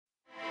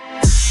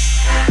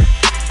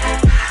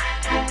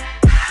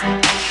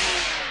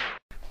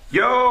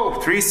Yo,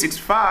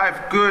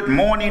 365, good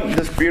morning.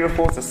 This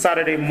beautiful, it's a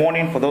Saturday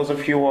morning for those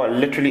of you who are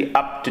literally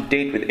up to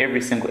date with every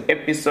single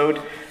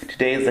episode.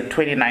 Today is the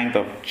 29th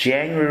of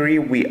January.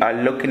 We are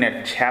looking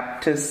at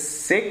chapter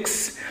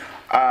 6. If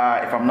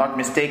I'm not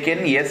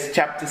mistaken, yes,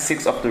 chapter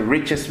 6 of the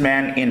richest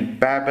man in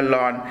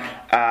Babylon.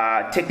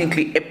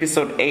 Technically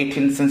episode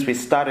 18 since we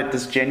started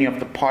this journey of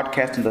the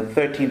podcast on the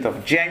 13th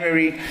of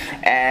January.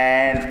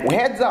 And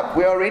heads up,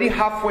 we're already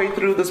halfway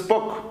through this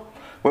book.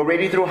 We're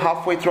already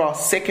halfway through our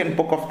second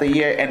book of the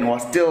year, and we're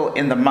still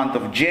in the month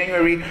of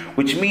January,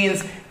 which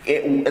means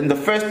in the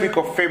first week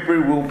of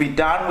February, we'll be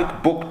done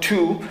with book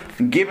 2,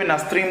 giving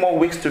us 3 more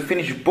weeks to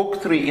finish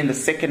book 3 in the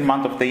second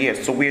month of the year.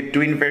 So we're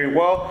doing very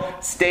well,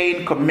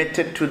 staying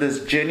committed to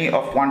this journey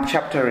of 1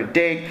 chapter a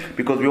day,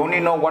 because we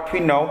only know what we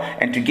know,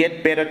 and to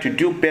get better, to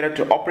do better,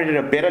 to operate at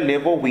a better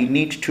level, we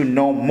need to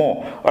know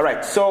more. All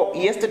right, so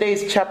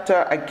yesterday's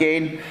chapter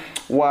again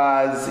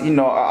was,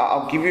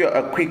 I'll give you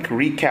a quick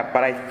recap,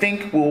 but I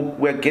think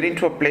we're getting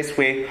to a place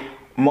where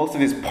most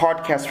of these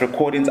podcast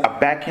recordings are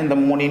back in the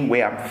morning,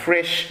 where I'm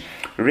fresh,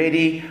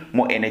 ready,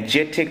 more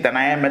energetic than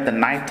I am at the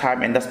night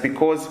time. And that's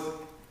because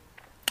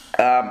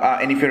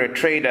and if you're a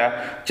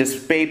trader,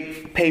 just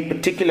pay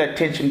particular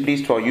attention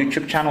please to our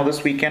YouTube channel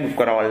this weekend. We've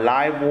got our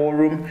live war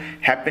room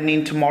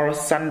happening tomorrow,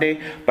 Sunday,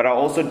 but I'll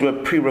also do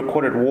a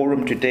pre-recorded war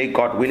room today,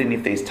 God willing,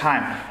 if there's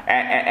time.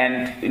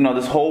 And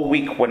this whole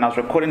week when I was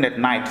recording at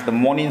night, the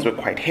mornings were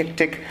quite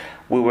hectic.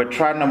 We were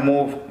trying to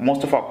move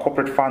most of our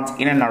corporate funds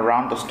in and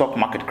around the stock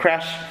market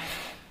crash,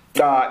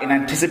 in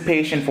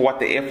anticipation for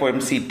what the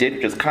FOMC did,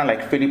 which is kind of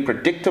like fairly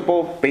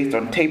predictable based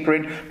on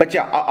tapering. But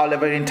yeah, I'll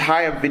have an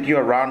entire video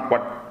around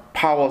what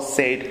Powell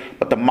said,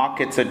 what the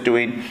markets are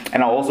doing,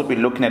 and I'll also be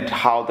looking at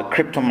how the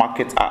crypto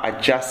markets are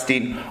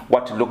adjusting,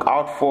 what to look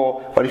out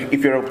for. But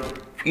if you're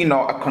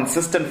a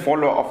consistent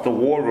follower of the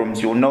war rooms,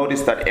 you'll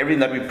notice that everything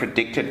that we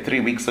predicted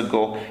 3 weeks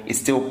ago is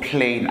still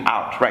playing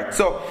out, right?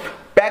 So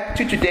back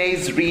to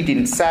today's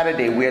reading,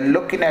 Saturday, we're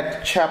looking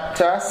at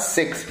chapter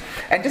 6.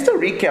 And just a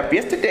recap,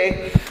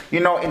 yesterday,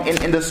 in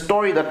the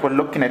story that we're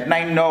looking at, and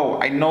I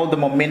know the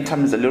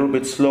momentum is a little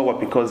bit slower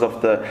because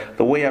of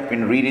the way I've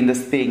been reading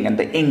this thing, and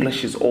the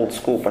English is old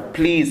school, but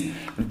please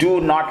do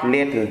not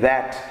let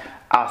that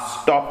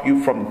stop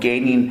you from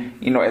gaining,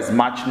 as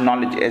much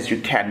knowledge as you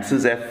can. This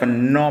is a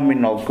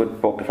phenomenal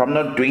good book. If I'm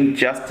not doing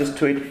justice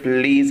to it,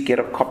 please get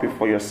a copy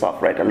for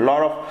yourself, right? A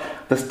lot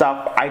of the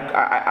stuff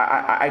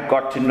I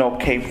got to know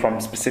came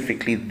from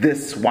specifically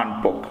this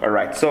one book, all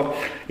right? So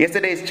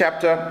yesterday's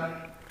chapter,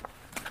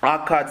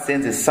 Akkad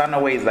sends his son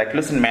away. He's like,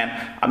 listen,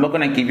 man, I'm not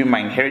going to give you my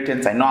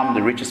inheritance. I know I'm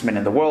the richest man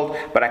in the world,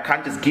 but I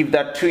can't just give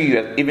that to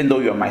you even though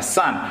you're my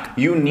son.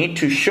 You need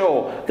to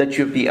show that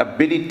you have the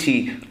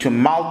ability to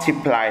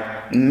multiply,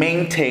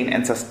 maintain,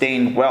 and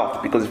sustain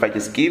wealth. Because if I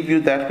just give you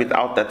that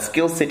without that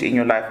skill set in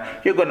your life,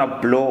 you're going to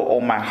blow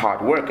all my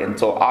hard work. And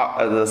so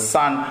the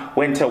son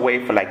went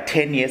away for like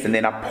 10 years. And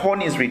then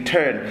upon his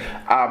return,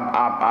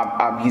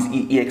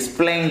 he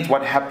explains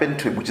what happened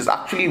to him, which is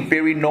actually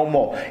very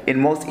normal in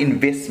most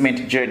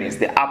investment journeys.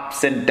 The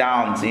ups and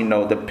downs,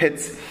 the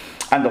pits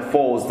and the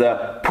falls,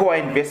 the poor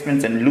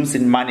investments and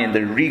losing money, and the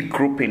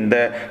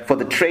regrouping, for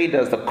the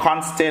traders, the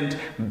constant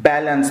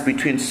balance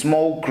between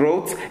small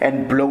growth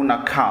and blown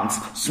accounts.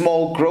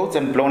 Small growth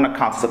and blown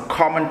accounts is a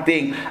common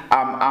thing,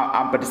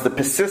 but it's the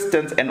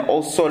persistence and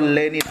also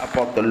learning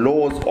about the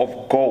laws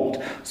of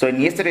gold. So in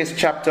yesterday's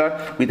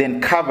chapter, we then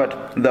covered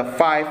the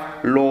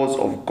 5 laws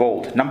of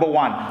gold. Number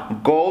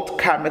 1, gold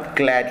cometh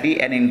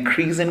gladly and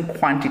increasing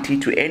quantity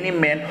to any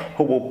man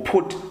who will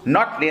put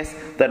not less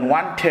than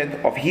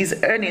 1/10 of his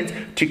earnings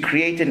to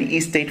create an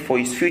estate for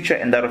his future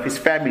and that of his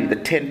family. The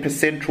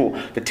 10% rule.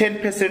 The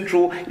 10%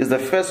 rule is the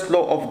first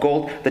law of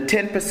gold. The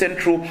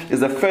 10% rule is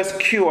the first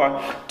cure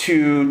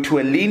to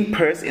a lean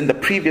purse in the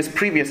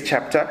previous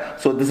chapter.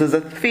 So this is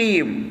a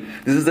theme.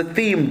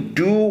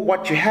 Do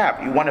what you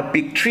have. You want a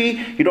big tree,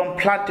 you don't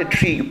plant a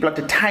tree, you plant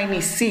a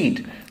tiny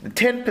seed. The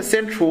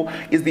 10% rule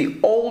is the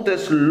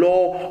oldest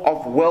law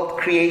of wealth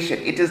creation.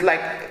 It is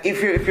like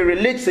if you're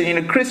religious and you're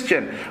a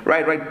Christian,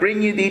 right,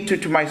 bring you thee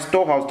to my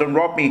storehouse, don't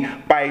rob me,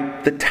 by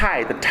the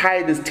tithe. The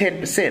tithe is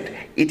 10%.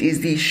 It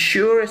is the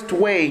surest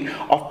way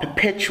of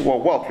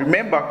perpetual wealth.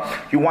 Remember,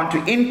 you want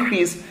to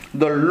increase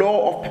the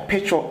law of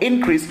perpetual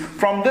increase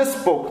from this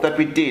book that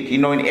we did,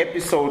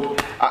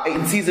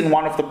 in season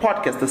 1 of the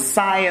podcast, The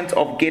Science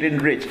of Getting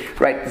Rich,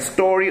 right? The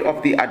story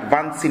of the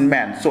advancing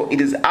man. So it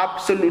is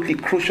absolutely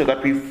crucial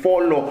that we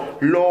follow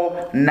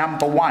law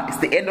number 1. It's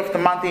the end of the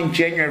month in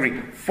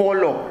January.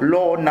 Follow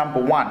law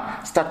number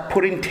 1. Start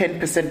putting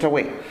 10%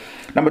 away.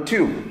 Number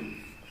 2,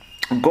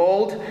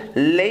 gold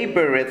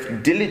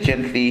laboreth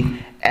diligently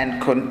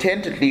and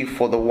contentedly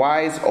for the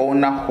wise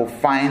owner who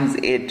finds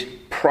it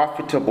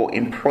profitable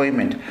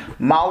employment,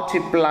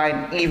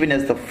 multiplying even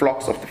as the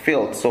flocks of the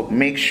field. So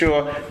make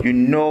sure you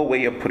know where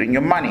you're putting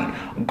your money.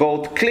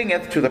 Gold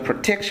clingeth to the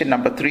protection,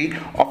 number 3,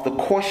 of the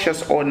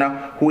cautious owner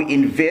who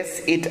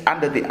invests it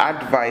under the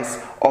advice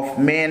of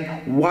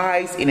men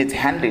wise in its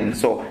handling.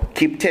 So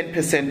keep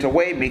 10%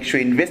 away, make sure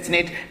you invest in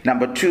it.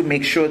 Number 2,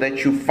 make sure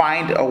that you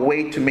find a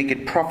way to make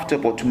it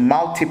profitable, to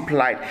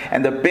multiply it.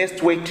 And the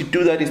best way to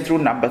do that is through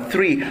number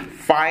 3,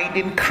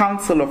 finding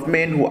counsel of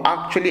men who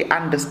actually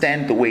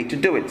understand the way to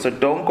do it. So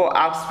don't go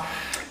ask,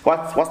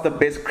 what's the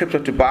best crypto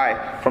to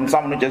buy from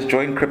someone who just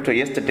joined crypto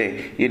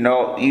yesterday.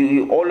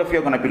 All of you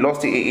are going to be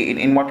lost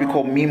in what we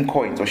call meme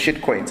coins or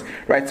shit coins,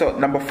 right? So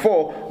number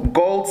 4,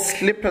 gold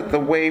slippeth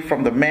away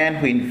from the man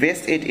who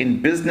invests it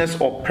in business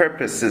or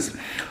purposes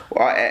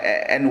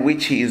and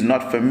which he is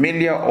not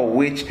familiar or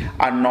which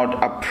are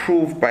not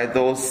approved by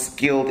those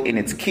skilled in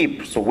its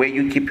keep. So where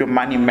you keep your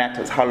money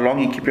matters. How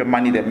long you keep your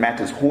money, that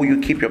matters. Who you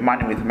keep your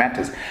money with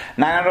matters.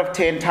 9 out of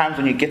 10 times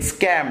when you get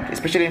scammed,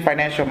 especially in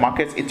financial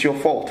markets, it's your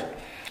fault.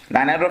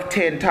 9 out of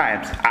 10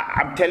 times.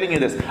 I'm telling you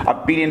this.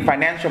 I've been in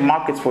financial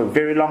markets for a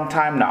very long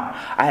time now.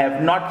 I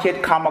have not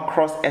yet come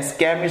across a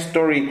scammy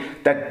story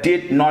that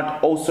did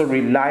not also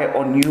rely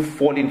on you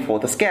falling for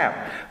the scam.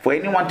 For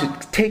anyone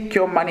to take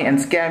your money and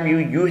scam you,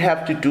 you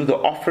have to do the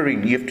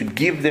offering. You have to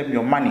give them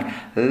your money.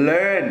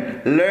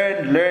 Learn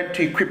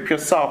to equip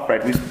yourself,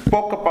 right? We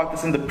spoke about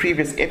this in the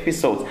previous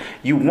episodes.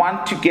 You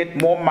want to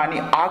get more money.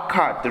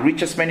 Akkad, the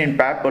richest man in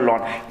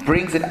Babylon,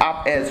 brings it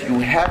up as you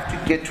have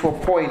to get to a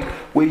point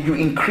where you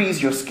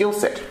increase your skill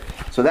set.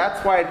 So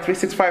that's why at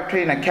 365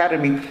 Trading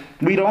Academy,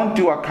 we don't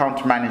do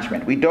account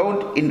management. We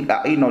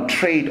don't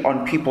trade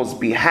on people's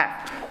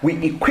behalf. We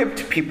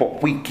equip people.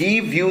 We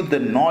give you the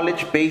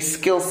knowledge-based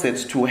skill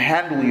sets to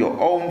handle your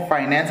own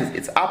finances.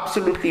 It's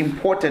absolutely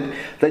important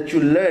that you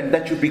learn,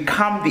 that you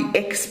become the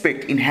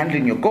expert in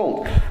handling your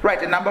gold.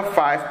 Right, and number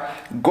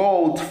 5,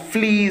 gold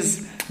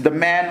flees the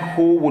man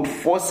who would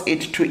force it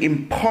to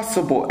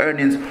impossible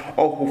earnings,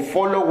 or who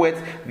followeth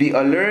the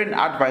alluring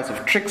advice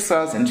of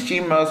tricksters and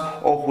schemers,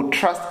 or who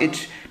trust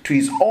it to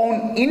his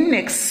own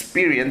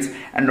inexperience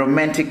and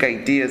romantic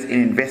ideas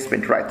in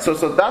investment, right? So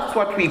that's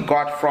what we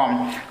got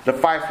from the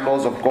 5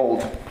 laws of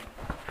gold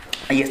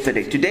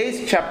yesterday.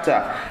 Today's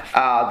chapter,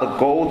 the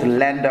gold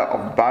lender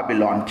of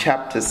Babylon,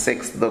 chapter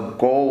 6, the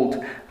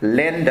gold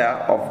lender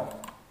of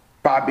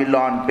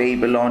Babylon,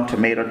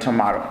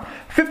 tomato.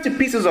 50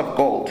 pieces of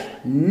gold.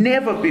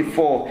 Never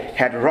before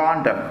had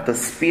Random, the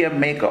spear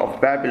maker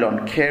of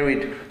Babylon,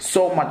 carried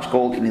so much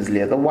gold in his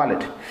leather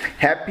wallet.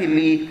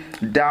 Happily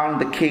down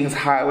the king's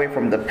highway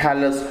from the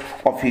palace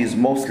of his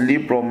most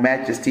liberal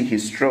majesty he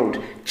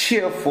strode.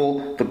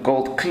 Cheerful, the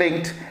gold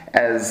clinked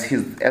as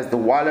the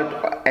wallet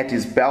at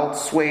his belt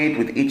swayed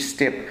with each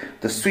step.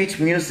 The sweet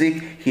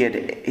music he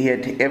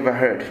had ever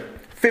heard.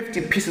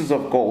 50 pieces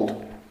of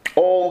gold.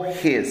 All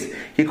his.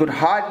 He could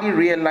hardly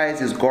realize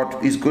his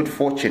good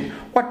fortune.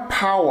 What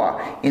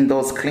power in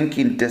those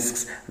clinking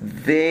discs.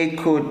 They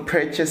could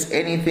purchase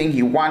anything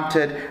he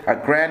wanted: a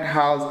grand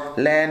house,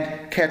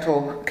 land,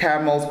 cattle,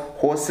 camels,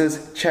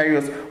 horses,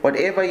 chariots,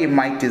 whatever he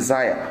might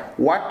desire.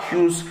 What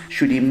use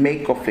should he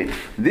make of it?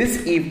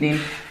 This evening,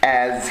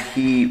 as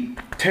he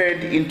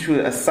turned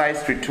into a side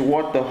street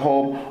toward the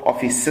home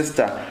of his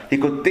sister, he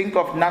could think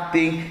of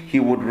nothing he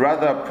would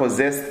rather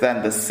possess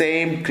than the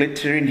same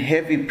glittering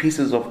heavy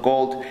pieces of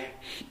gold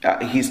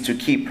his to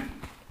keep.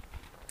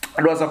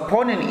 It was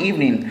upon an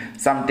evening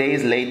some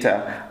days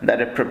later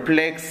that a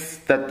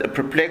perplexed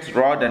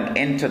Rawdon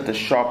entered the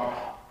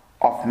shop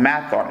of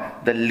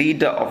Mathon, the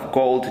leader of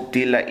gold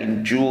dealer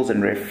in jewels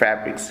and rare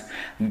fabrics.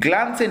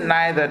 Glancing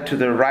neither to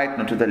the right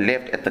nor to the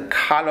left at the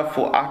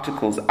colorful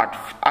articles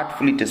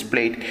artfully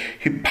displayed,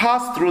 he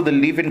passed through the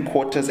living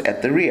quarters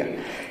at the rear.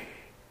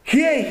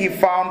 Here he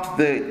found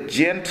the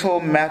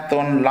gentle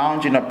Mathon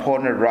lounging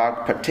upon a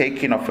rug,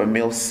 partaking of a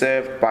meal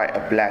served by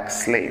a black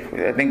slave.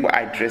 I think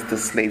I addressed the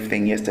slave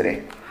thing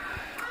yesterday.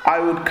 I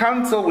would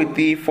counsel with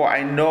thee, for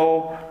I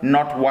know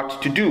not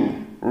what to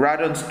do.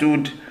 Radon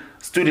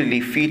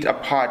stoodily, feet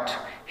apart,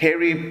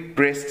 hairy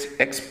breast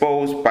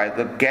exposed by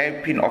the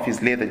gaping of his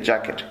leather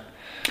jacket.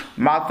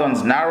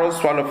 Mathon's narrow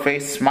swallow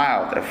face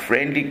smiled a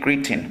friendly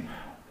greeting.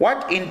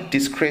 What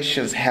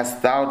indiscretions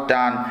hast thou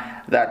done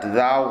that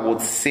thou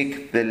wouldst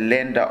seek the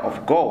lender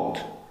of gold?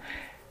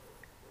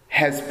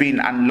 Has been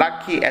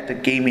unlucky at the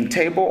gaming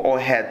table, or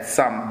had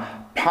some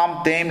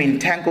palm dame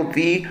entangled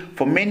thee?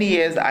 For many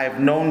years I have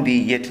known thee,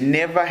 yet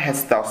never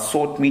hast thou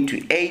sought me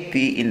to aid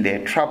thee in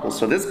their troubles.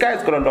 So this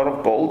guy's got a lot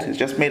of gold. He's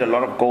just made a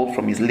lot of gold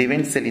from his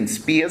living, selling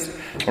spears,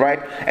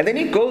 right? And then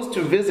he goes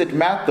to visit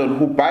Mathon,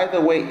 who, by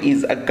the way,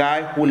 is a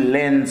guy who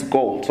lends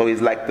gold. So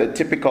he's like the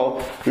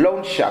typical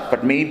loan shark,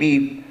 but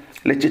maybe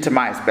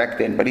legitimized back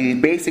then, but he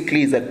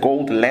basically is a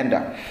gold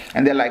lender.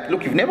 And they're like,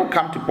 look, you've never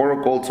come to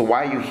borrow gold, so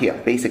why are you here,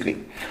 basically?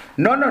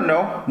 No,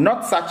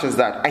 not such as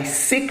that. I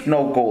seek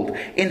no gold.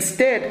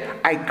 Instead,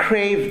 I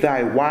crave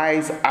thy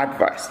wise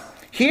advice.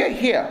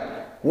 Hear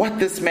what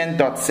this man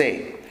doth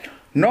say.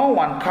 No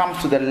one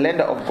comes to the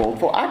lender of gold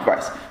for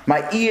advice.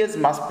 My ears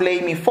must play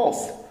me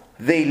false.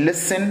 They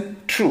listen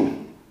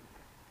true.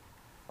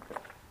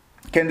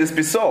 Can this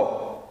be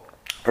so?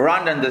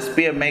 Randon the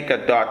spear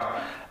maker doth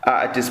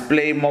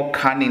display more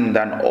cunning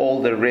than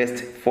all the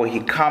rest, for he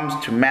comes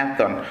to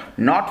Mathon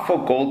not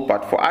for gold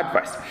but for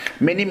advice.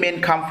 Many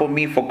men come for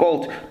me for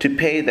gold to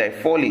pay their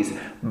follies,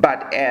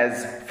 but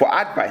as for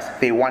advice,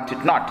 they want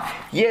it not.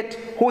 Yet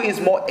who is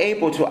more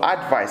able to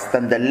advise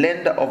than the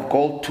lender of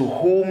gold, to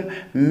whom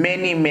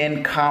many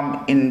men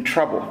come in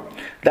trouble?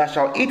 Thou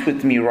shalt eat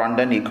with me,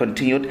 Rondon, he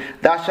continued.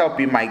 Thou shalt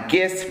be my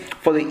guest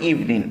for the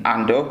evening,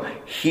 Ando.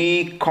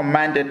 He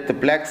commanded the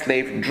black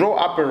slave, draw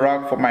up a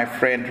rug for my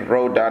friend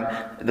Rodan,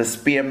 the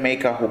spear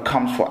maker who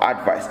comes for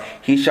advice.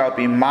 He shall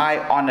be my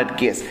honored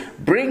guest.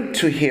 Bring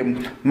to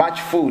him much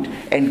food,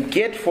 and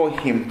get for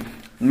him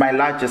my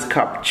largest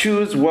cup.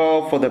 Choose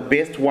well for the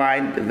best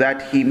wine,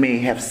 that he may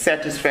have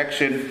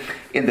satisfaction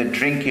in the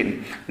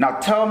drinking. Now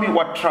tell me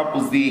what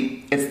troubles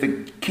thee. It's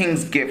the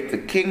king's gift. The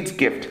king's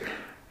gift.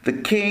 The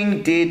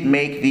king did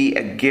make thee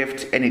a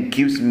gift, and it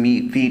gives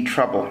me thee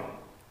trouble.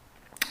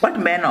 What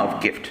manner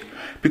of gift?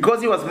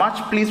 Because he was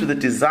much pleased with the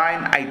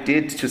design I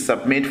did to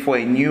submit for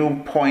a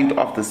new point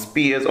of the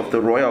spears of the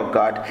royal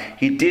guard,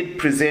 he did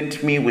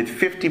present me with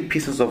 50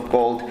 pieces of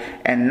gold,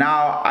 and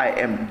now I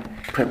am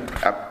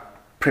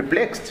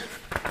perplexed.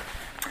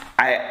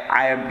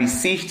 I am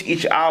besieged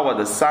each hour.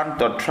 The sun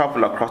doth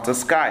travel across the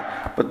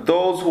sky, but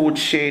those who would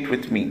share it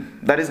with me,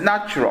 that is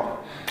natural.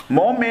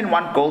 More men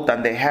want gold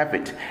than they have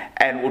it,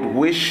 and would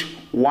wish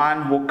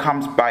one who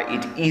comes by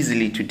it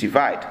easily to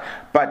divide.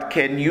 But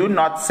can you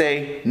not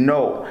say,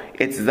 no,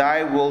 it's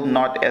thy will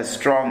not as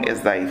strong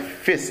as thy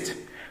fist?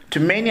 To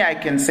many I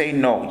can say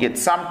no, yet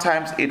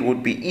sometimes it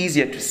would be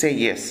easier to say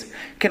yes.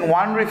 Can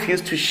one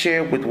refuse to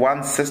share with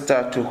one's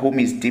sister to whom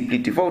he is deeply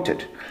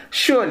devoted?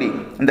 Surely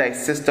thy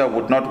sister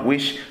would not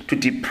wish to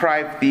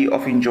deprive thee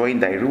of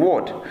enjoying thy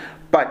reward.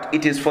 But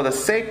it is for the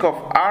sake of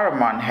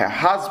Araman, her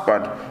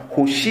husband,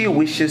 who she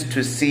wishes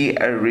to see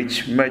a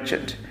rich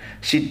merchant.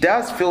 She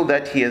does feel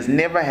that he has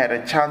never had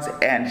a chance,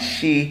 and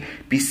she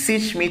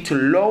beseeched me to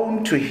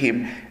loan to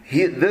him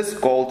this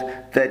gold,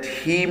 that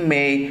he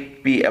may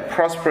be a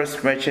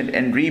prosperous merchant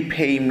and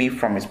repay me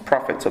from his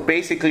profit. So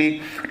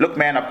basically, look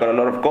man, I've got a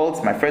lot of gold.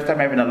 It's my first time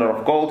having a lot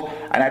of gold,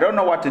 and I don't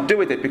know what to do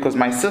with it, because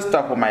my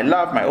sister, whom I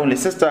love, my only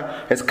sister,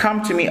 has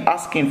come to me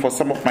asking for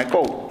some of my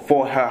gold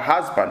for her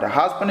husband. Her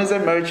husband is a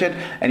merchant,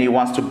 and he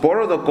wants to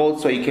borrow the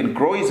gold so he can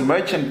grow his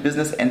merchant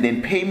business and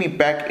then pay me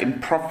back in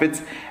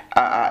profits,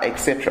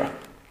 etc.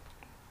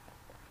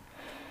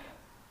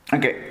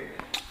 Okay,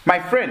 my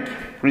friend,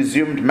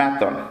 resumed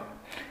Mathon,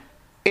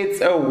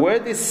 it's a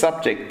worthy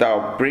subject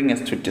thou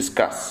bringest to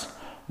discuss.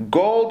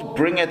 Gold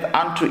bringeth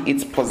unto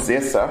its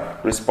possessor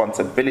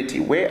responsibility.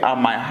 Where are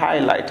my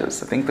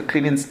highlighters? I think the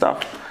cleaning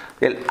stuff.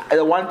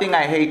 The one thing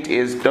I hate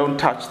is don't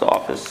touch the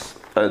office,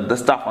 the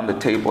stuff on the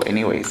table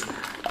anyways.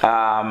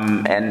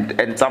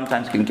 And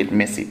sometimes can get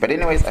messy. But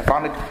anyways, I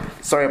found it.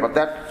 Sorry about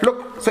that.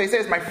 Look, so he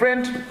says, my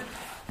friend,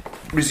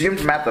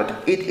 resumed method,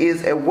 it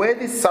is a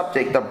worthy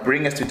subject that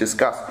bringeth to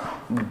discuss.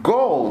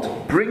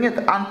 Gold bringeth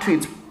unto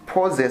its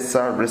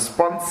possessor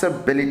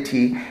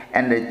responsibility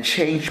and a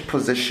changed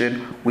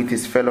position with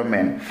his fellow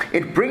men.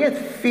 It bringeth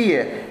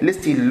fear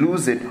lest he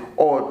lose it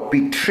or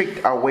be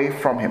tricked away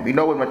from him. You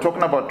know, when we're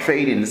talking about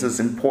trading, this is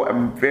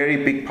important, a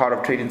very big part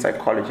of trading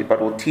psychology, but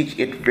we'll teach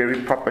it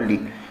very properly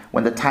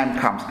when the time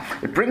comes.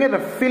 It bringeth a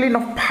feeling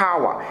of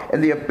power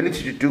and the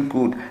ability to do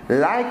good.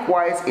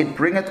 Likewise, it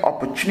bringeth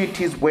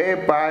opportunities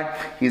whereby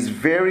his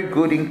very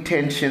good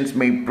intentions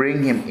may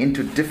bring him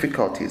into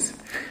difficulties.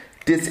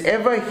 Didst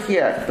ever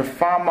hear the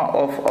farmer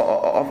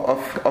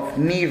of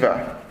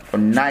Neva,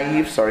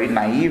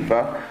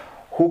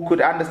 who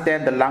could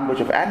understand the language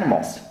of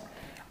animals?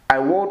 I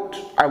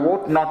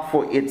wot not,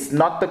 for it's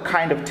not the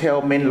kind of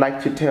tale men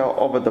like to tell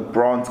over the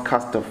bronze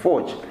caster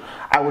forge.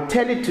 I will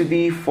tell it to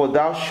thee, for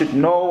thou should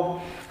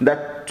know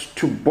that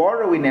to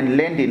borrowing and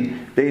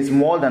lending there is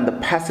more than the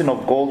passing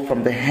of gold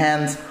from the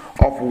hands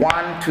of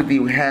one to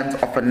the hands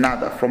of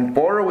another. From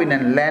borrowing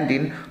and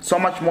lending, so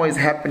much more is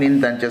happening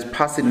than just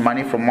passing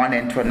money from one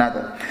end to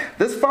another.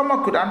 This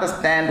farmer could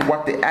understand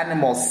what the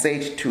animals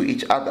said to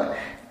each other.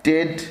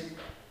 Did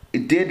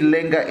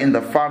linger in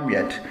the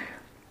farmyard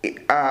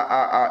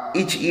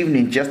each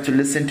evening just to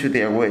listen to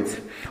their words.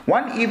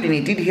 One evening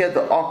he did hear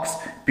the ox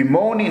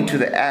bemoaning to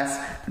the ass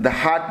the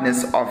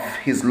hardness of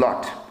his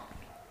lot.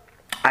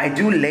 I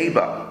do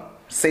labor,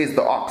 says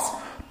the ox,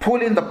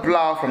 pulling the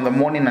plow from the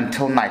morning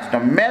until night. No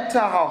matter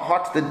how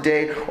hot the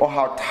day, or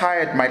how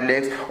tired my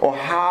legs, or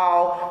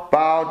how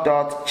bow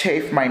doth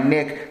chafe my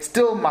neck,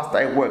 still must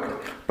I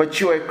work. But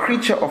you are a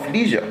creature of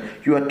leisure.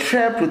 You are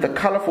trapped with a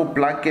colorful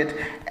blanket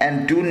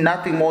and do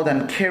nothing more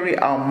than carry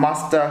our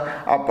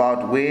master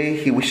about where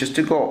he wishes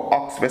to go.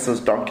 Ox versus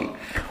donkey.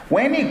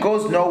 When he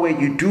goes nowhere,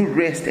 you do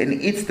rest and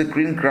eats the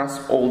green grass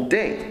all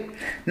day.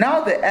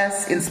 Now the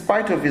ass, in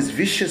spite of his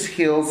vicious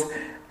heels,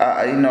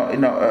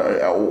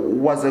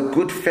 was a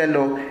good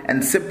fellow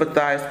and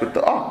sympathized with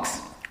the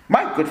ox.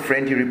 My good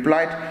friend, he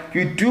replied,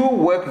 you do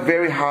work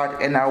very hard,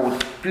 and I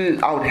would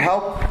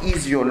help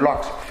ease your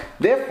lot.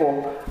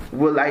 Therefore,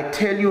 will I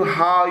tell you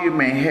how you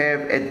may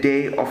have a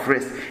day of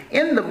rest.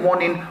 In the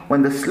morning,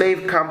 when the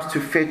slave comes to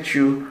fetch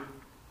you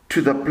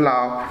to the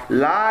plow,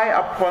 lie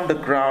upon the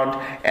ground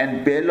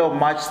and bellow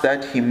much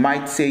that he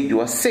might say you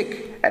are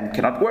sick and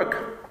cannot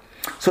work.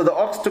 So the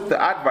ox took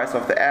the advice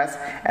of the ass,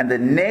 and the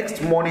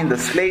next morning the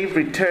slave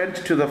returned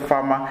to the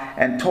farmer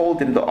and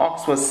told him the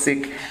ox was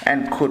sick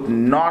and could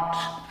not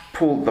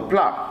pull the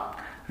plow.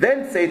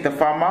 Then said the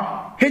farmer,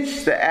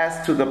 "Hitch the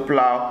ass to the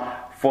plow,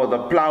 for the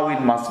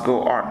plowing must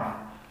go on."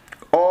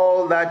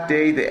 All that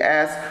day the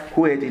ass,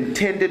 who had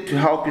intended to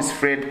help his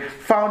friend,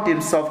 found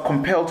himself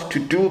compelled to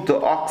do the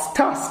ox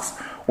tasks.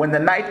 When the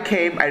night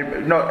came,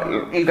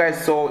 you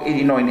guys saw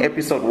in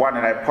episode 1,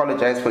 and I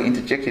apologize for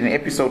interjecting. In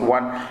episode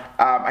 1,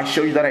 I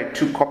showed you that I had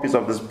 2 copies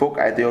of this book.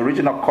 I had the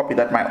original copy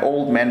that my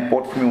old man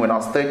bought for me when I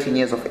was 13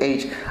 years of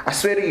age. I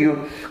swear to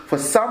you, for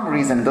some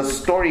reason, the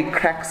story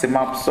cracks him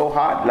up so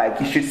hard. Like,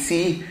 you should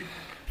see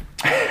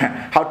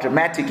how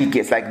dramatic he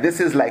gets. Like, this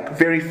is like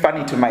very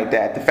funny to my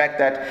dad. The fact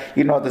that,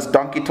 this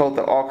donkey told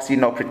the ox,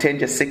 pretend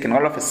you're sick, and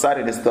all of a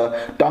sudden it's the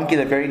donkey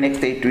the very next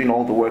day doing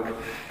all the work.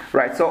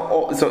 Right,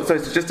 so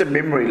it's just a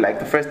memory, like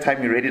the first time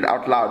he read it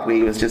out loud, where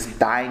he was just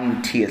dying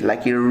in tears,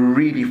 like he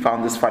really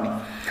found this funny.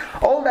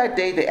 All that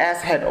day the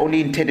ass had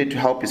only intended to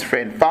help his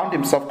friend, found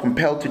himself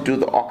compelled to do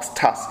the ox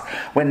task.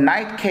 When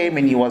night came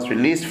and he was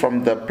released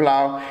from the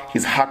plow,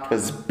 his heart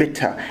was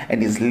bitter,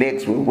 and his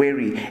legs were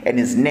weary, and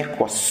his neck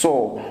was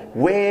sore,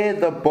 where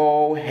the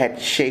bow had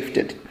chafed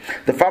it.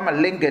 The farmer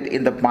lingered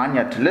in the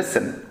barnyard to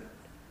listen.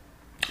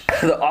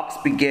 The ox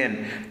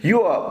began,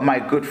 "You are my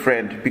good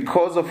friend.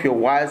 Because of your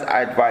wise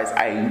advice,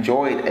 I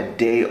enjoyed a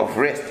day of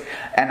rest."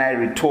 And I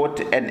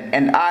retorted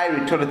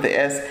the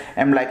ass,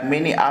 "Am like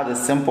many other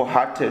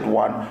simple-hearted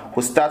one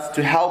who starts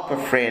to help a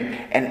friend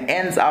and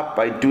ends up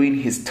by doing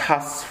his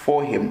tasks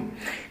for him.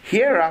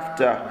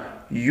 Hereafter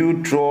you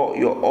draw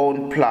your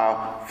own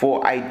plow,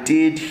 for I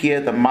did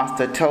hear the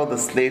master tell the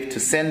slave to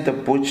send the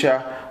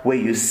butcher where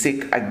you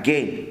sick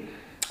again.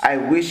 I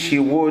wish he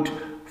would,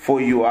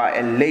 for you are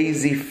a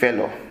lazy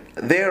fellow."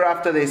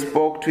 Thereafter they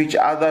spoke to each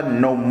other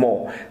no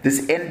more.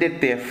 This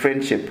ended their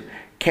friendship.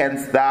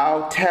 Canst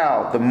thou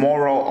tell the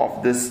moral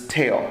of this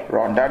tale,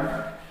 Rondon?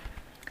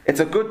 "It's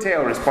a good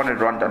tale," responded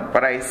Rondon,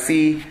 but I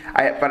see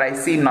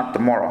not the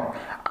moral.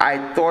 "I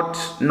thought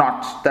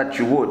not that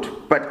you would,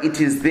 but it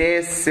is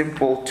there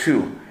simple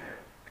too.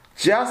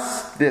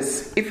 Just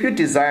this: if you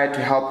desire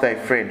to help thy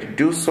friend,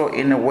 do so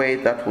in a way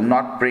that will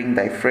not bring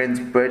thy friend's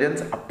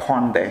burdens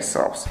upon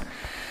themselves."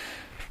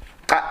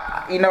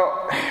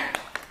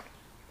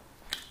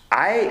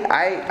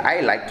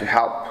 I like to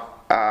help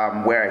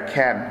where I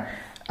can,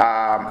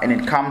 and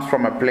it comes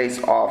from a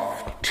place of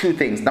 2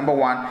 things. Number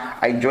 1,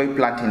 I enjoy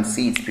planting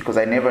seeds because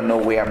I never know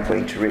where I'm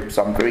going to reap,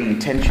 so I'm very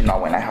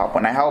intentional when I help.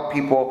 When I help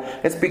people,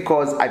 it's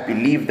because I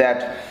believe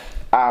that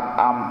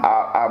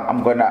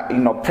I'm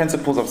gonna,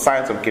 principles of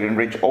science of getting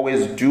rich: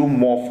 always do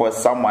more for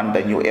someone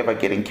than you ever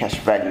get in cash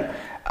value.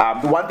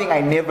 The one thing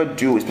I never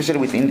do, especially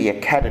within the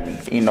academy,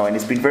 and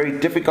it's been very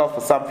difficult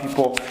for some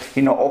people,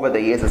 over the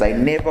years, is I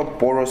never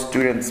borrow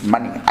students'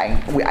 money.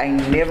 I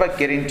never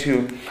get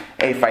into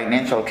a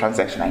financial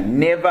transaction. I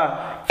never,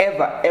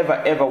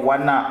 ever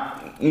wanna,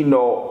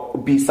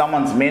 be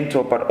someone's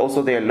mentor, but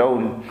also their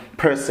loan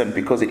person,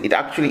 because it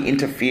actually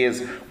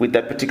interferes with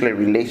that particular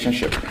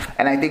relationship.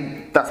 And I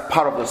think that's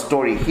part of the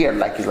story here.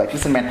 It's like,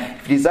 listen, man,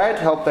 if you desire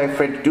to help thy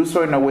friend, do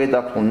so in a way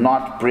that will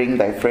not bring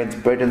thy friend's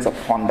burdens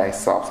upon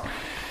thyself.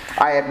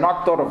 I had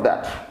not thought of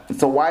that.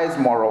 It's a wise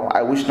moral.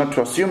 I wish not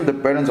to assume the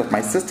burdens of my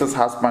sister's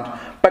husband,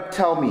 but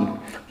tell me,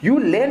 you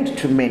lend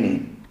to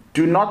many,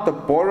 do not the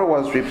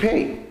borrowers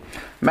repay?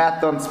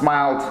 Mathon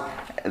smiled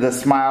the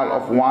smile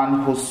of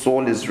one whose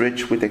soul is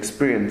rich with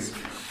experience.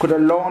 Could a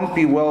loan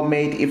be well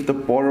made if the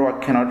borrower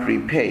cannot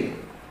repay?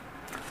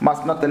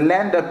 Must not the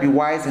lender be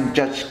wise and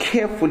judge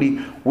carefully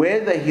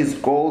whether his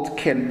gold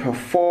can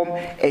perform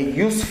a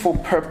useful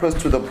purpose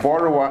to the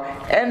borrower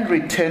and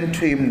return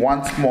to him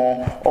once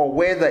more, or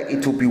whether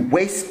it will be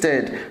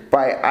wasted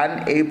by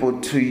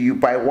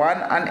one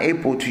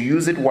unable to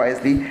use it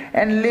wisely,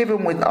 and leave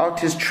him without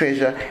his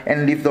treasure,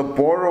 and leave the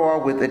borrower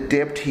with a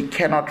debt he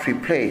cannot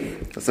repay?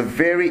 That's a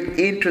very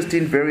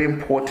interesting, very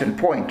important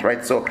point,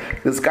 right? So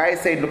this guy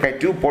is saying, look, I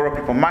do borrow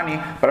people money,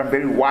 but I'm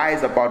very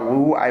wise about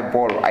who I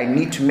borrow. I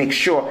need to make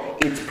sure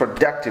it's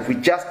productive. We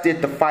just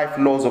did the 5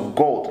 laws of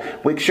gold.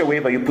 Make sure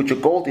wherever you put your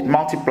gold, it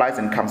multiplies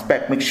and comes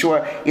back. Make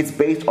sure it's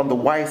based on the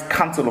wise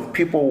counsel of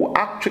people who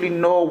actually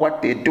know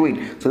what they're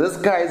doing. So this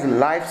guy's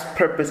life's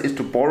purpose is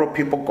to borrow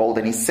people gold,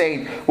 and he's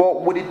saying,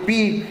 well, would it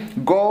be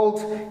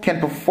gold can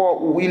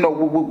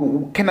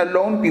perform, can a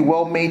loan be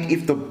well made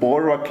if the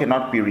borrower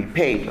cannot be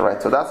repaid?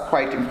 Right, so that's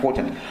quite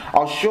important.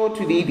 I'll show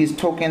to thee these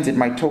tokens in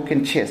my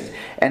token chest,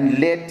 and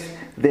let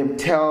them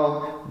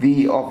tell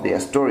thee of their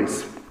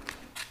stories.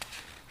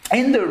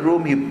 In the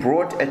room he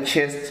brought a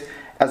chest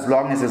as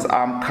long as his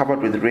arm, covered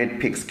with red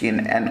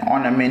pigskin and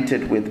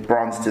ornamented with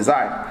bronze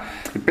design.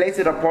 He placed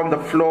it upon the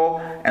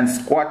floor and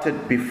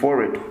squatted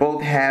before it,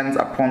 both hands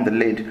upon the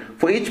lid.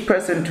 For each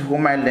person to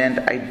whom I lend,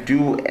 I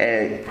do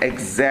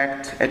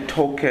exact a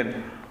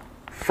token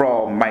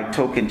from my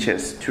token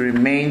chest, to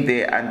remain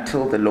there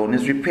until the loan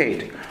is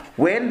repaid.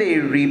 When they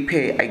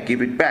repay, I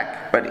give it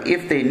back. But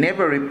if they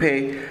never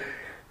repay,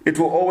 it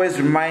will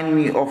always remind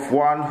me of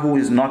one who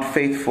is not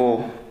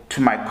faithful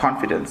to my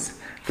confidence.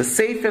 The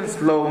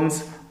safest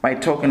loans, my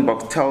token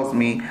box tells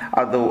me,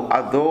 are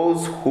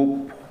those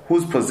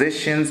whose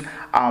possessions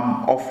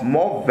are of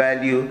more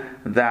value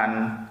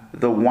than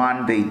the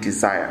one they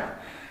desire.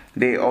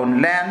 They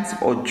own lands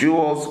or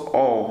jewels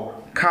or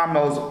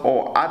camels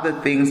or other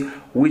things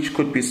which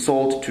could be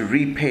sold to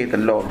repay the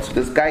loan. So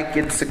this guy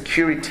gets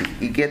security.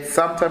 He gets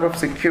some type of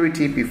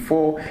security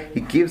before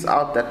he gives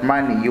out that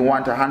money. You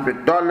want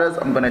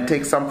 $100, I'm going to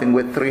take something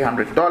worth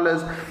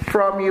 $300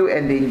 from you,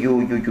 and then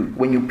you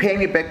when you pay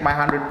me back my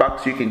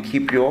 $100, you can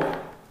keep your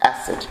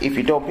asset. If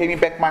you don't pay me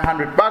back my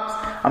 $100,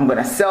 I'm going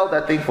to sell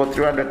that thing for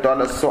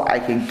 $300 so I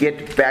can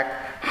get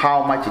back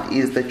how much it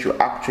is that you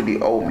actually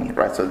owe me,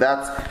 right? So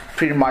that's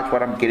pretty much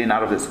what I'm getting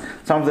out of this.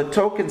 Some of the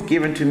tokens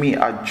given to me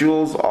are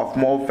jewels of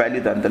more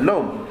value than the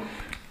loan.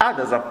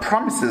 Others are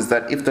promises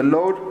that if the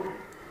loan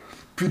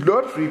be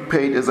not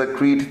repaid as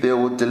agreed, they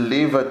will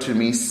deliver to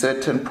me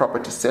certain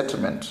property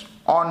settlement.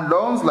 On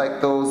loans like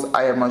those,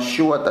 I am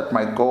assured that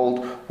my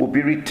gold will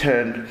be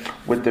returned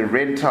with the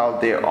rental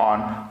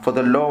thereon, for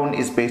the loan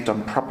is based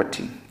on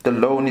property. The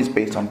loan is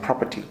based on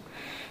property.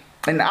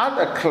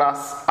 Another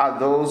class are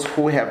those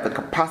who have the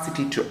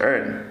capacity to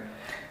earn.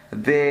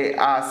 They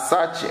are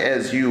such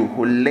as you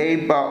who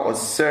labor or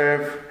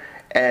serve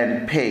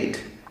and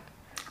paid.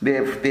 They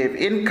have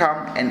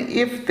income, and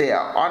if they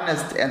are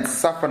honest and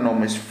suffer no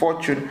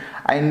misfortune,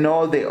 I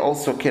know they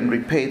also can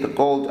repay the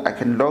gold I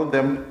can loan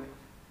them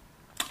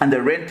and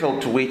the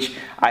rental to which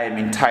I am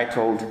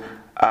entitled,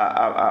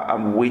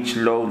 which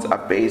loans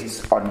are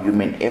based on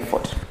human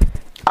effort.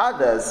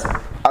 Others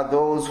are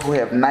those who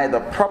have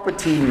neither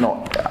property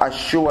nor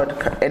assured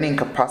earning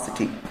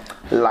capacity.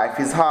 Life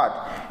is hard,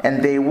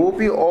 and there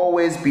will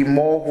always be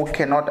more who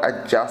cannot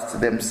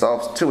adjust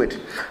themselves to it.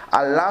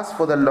 Alas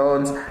for the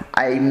loans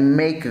I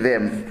make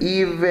them,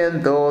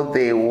 even though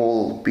they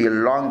will be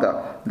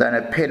longer than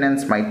a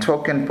penance my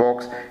token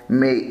box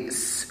may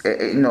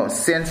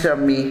censure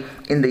me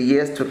in the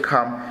years to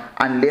come,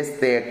 unless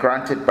they are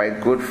granted by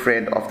a good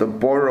friend of the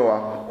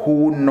borrower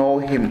who know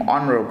him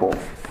honorable.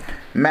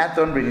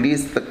 Mathon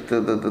released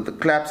the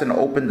claps and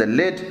opened the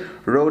lid.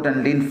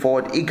 Rodan leaned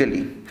forward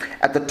eagerly.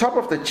 At the top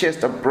of the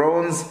chest, a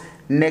bronze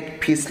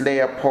neck piece lay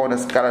upon a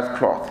scarlet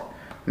cloth.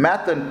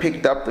 Mathon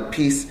picked up the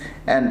piece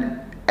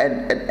and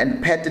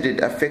patted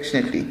it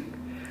affectionately.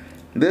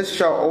 This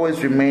shall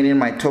always remain in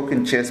my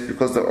token chest,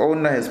 because the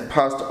owner has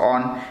passed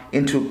on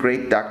into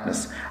great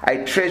darkness.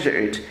 I treasure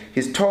it,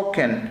 his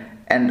token,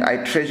 and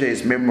I treasure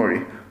his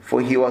memory,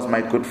 for he was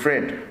my good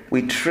friend.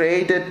 We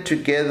traded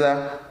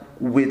together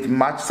with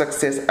much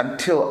success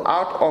until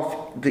out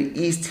of the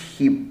east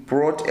he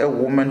brought a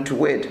woman to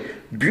wed,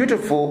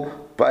 beautiful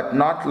but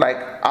not like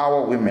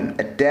our women,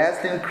 a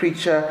dazzling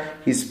creature.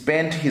 He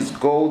spent his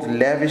gold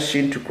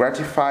lavishing to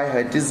gratify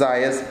her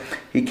desires.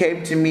 He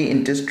came to me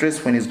in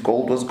distress when his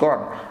gold was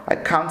gone. I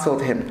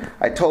counseled him.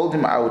 I told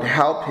him I would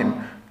help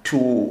him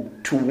to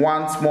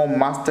once more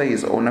master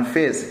his own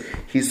affairs.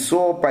 He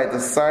saw by the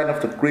sign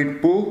of the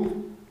great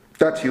bull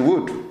that he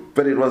would,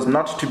 but it was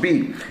not to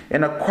be.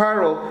 In a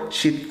quarrel,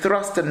 she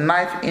thrust a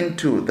knife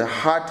into the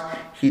heart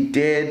he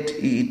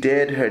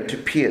dared her to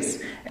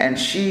pierce. And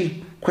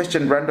she,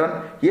 questioned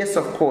Brandon. Yes,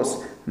 of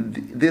course,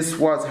 this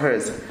was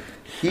hers.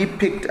 He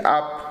picked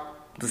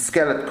up the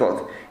scarlet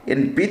cloth.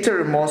 In bitter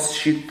remorse,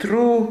 she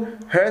threw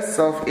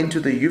herself into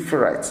the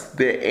Euphrates,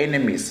 their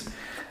enemies.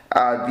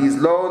 These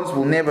loans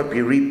will never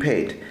be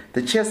repaid.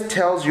 The chest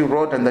tells you,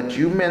 Rodan, that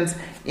humans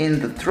in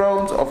the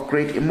thrones of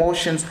great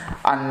emotions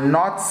are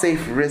not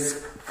safe risk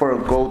for a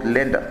gold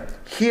lender.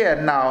 Here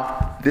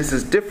now, this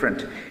is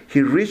different.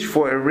 He reached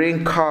for a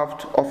ring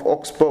carved of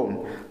ox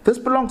bone. This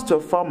belongs to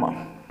a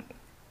farmer.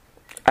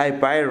 I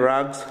buy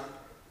rugs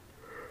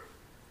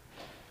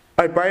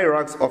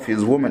of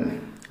his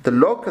woman. The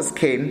locusts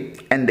came,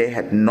 and they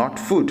had not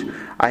food.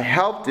 I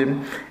helped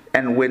him,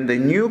 and when the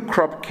new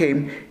crop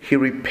came, he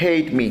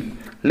repaid me.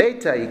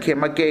 Later he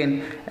came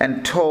again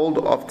and told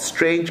of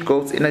strange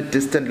goats in a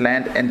distant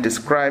land, and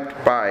described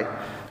by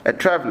a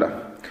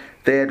traveler.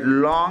 They had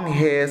long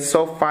hair,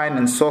 so fine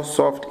and so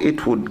soft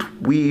it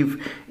would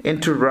weave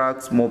into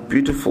rugs more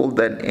beautiful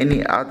than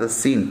any other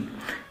seen.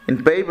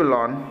 In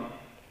Babylon,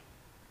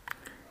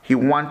 he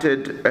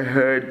wanted a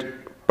herd,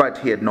 but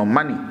he had no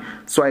money.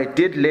 So I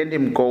did lend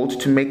him gold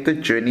to make the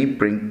journey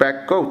bring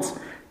back goats.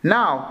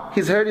 Now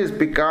his herd is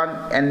begun,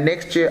 and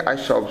next year I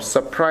shall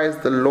surprise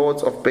the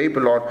lords of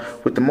Babylon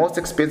with the most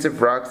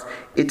expensive rugs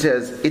it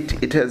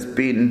has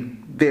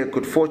been their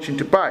good fortune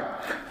to buy.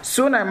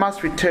 Soon I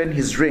must return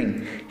his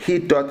ring. He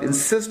doth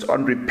insist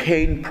on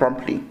repaying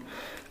promptly.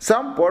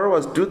 Some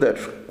borrowers do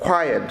that,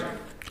 quiet,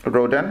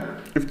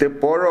 Rodan. If they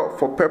borrow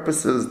for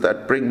purposes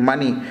that bring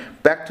money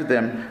back to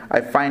them,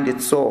 I find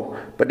it so.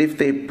 But if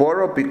they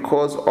borrow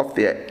because of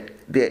their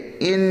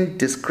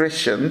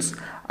indiscretions,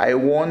 I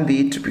warn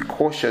thee to be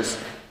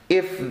cautious,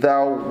 if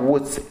thou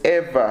wouldst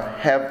ever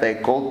have thy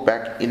gold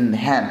back in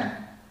hand.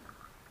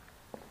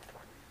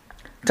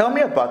 Tell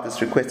me about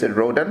this, requested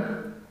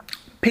Rodan.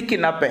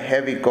 Picking up a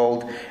heavy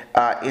gold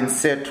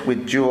inset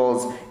with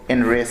jewels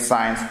in rare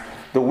signs.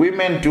 The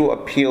women do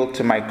appeal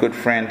to my good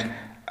friend,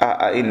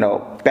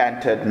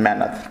 bantered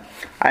Manath.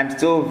 I'm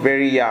still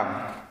very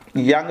young.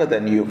 Younger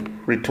than you,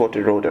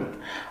 retorted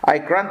Rodan. I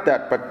grant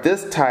that, but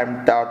this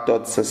time thou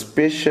dost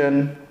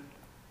suspicion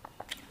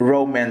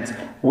romance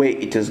where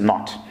it is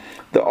not.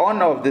 The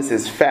owner of this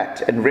is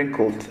fat and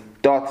wrinkled,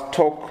 doth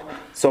talk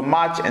so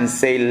much and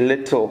say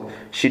little,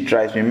 she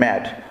drives me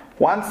mad.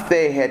 Once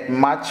they had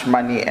much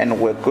money and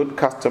were good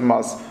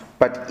customers,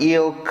 but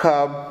ill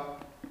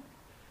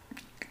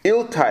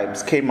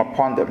times came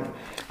upon them.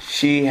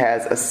 She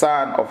has a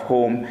son of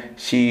whom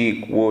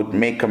she would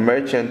make a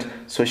merchant,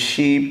 so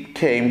she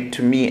came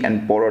to me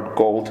and borrowed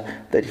gold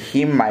that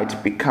he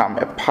might become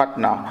a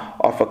partner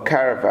of a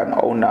caravan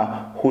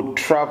owner who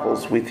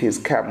travels with his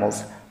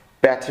camels,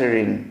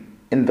 battering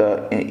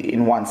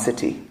in one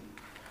city.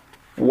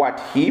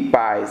 What he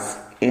buys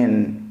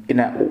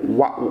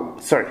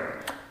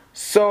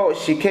So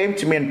she came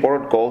to me and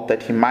borrowed gold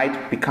that he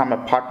might become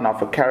a partner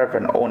of a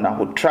caravan owner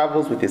who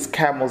travels with his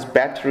camels,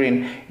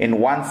 battering in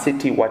one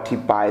city what he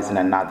buys in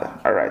another.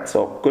 All right,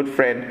 so good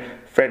friend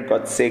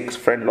got sick,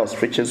 friend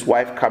lost riches,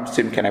 wife comes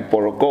to him, can I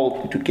borrow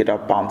gold to get our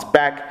bounce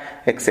back,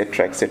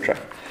 etc., etc.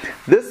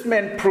 This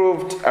man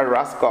proved a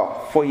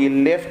rascal, for he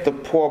left the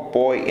poor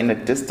boy in a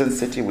distant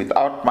city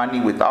without money,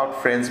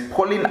 without friends,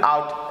 pulling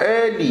out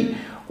early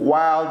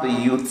while the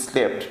youth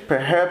slept.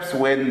 Perhaps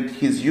when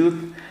his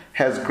youth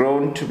has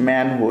grown to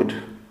manhood,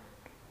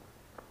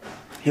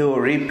 he will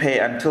repay.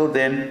 Until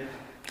then,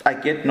 I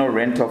get no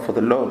rental for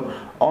the loan,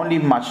 only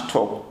much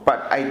talk.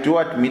 But I do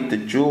admit the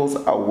jewels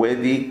are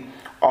worthy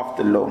of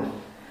the loan.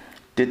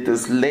 Did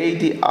this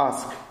lady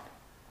ask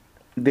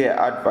their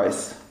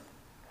advice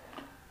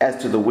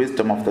as to the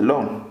wisdom of the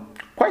loan?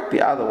 Quite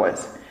the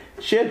otherwise.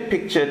 She had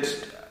pictured,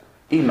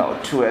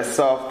 to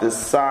herself the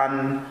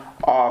son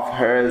of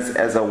hers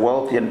as a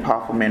wealthy and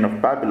powerful man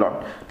of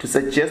Babylon. To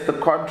suggest the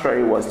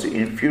contrary was to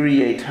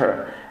infuriate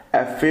her.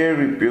 A fair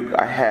rebuke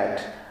I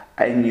had.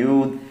 I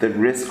knew the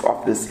risk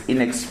of this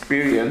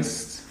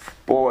inexperienced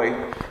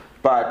boy,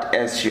 but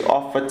as she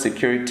offered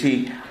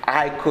security,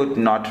 I could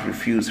not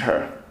refuse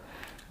her.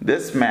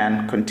 This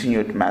man,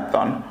 continued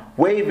Mathon,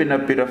 waving a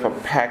bit of a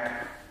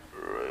pack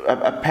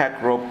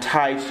rope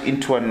tied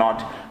into a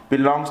knot,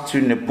 belongs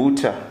to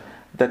Nebuta,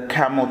 the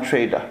camel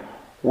trader.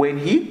 When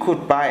he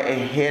could buy a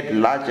head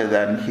larger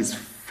than his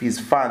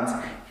funds,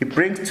 he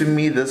brings to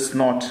me this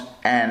knot,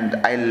 and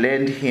I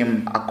lend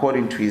him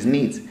according to his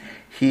needs.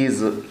 He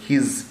is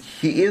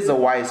a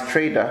wise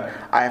trader.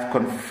 I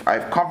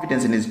have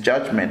confidence in his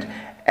judgment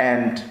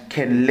and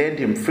can lend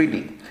him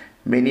freely.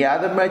 Many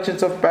other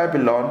merchants of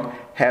Babylon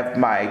have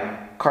my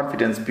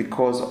confidence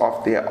because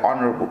of their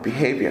honorable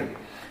behavior.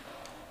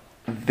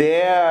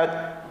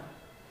 Their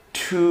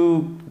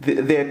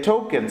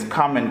tokens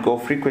come and go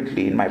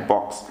frequently in my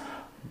box.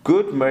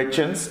 Good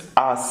merchants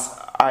are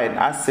an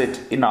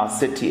asset in our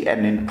city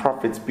and in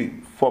profits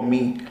for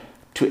me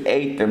to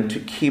aid them to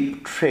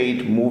keep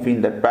trade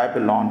moving, that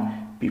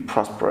Babylon be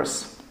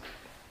prosperous.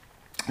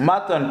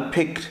 Mathon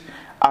picked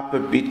up a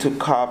beetle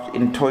carved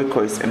in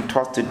turquoise and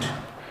tossed it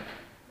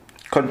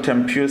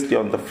contemptuously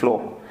on the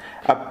floor.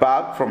 A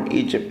bug from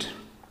Egypt.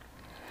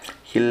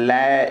 The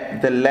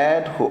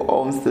lad who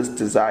owns this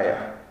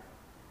desire.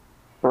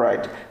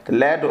 Right. The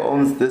lad who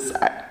owns this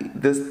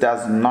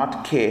does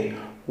not care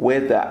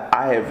whether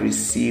I have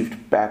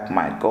received back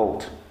my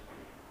gold.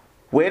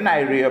 When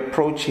I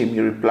reapproach him, he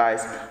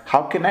replies,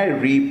 How can I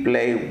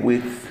replay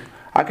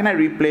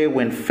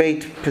when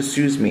fate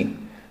pursues me?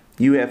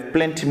 You have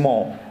plenty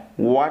more.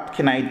 What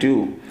can I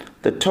do?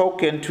 The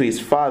token to his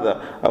father,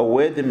 a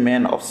worthy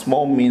man of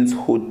small means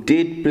who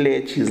did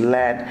pledge his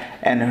land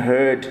and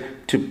herd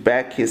to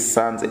back his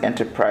son's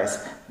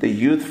enterprise. The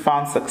youth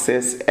found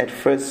success at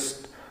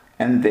first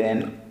and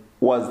then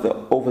was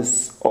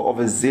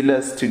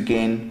overzealous to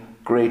gain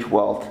great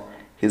wealth.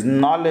 His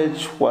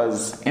knowledge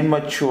was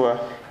immature.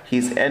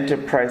 His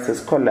enterprise has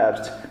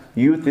collapsed.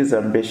 Youth is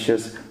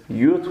ambitious.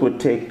 Youth would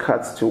take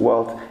cuts to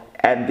wealth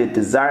and the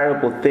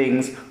desirable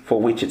things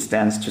for which it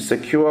stands. To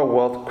secure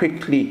wealth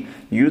quickly,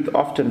 youth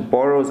often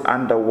borrows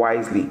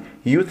unwisely.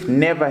 Youth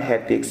never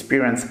had the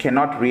experience,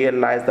 cannot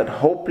realize that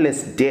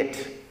hopeless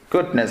debt,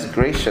 goodness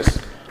gracious,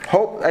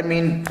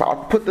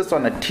 I'll put this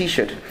on a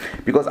t-shirt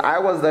because I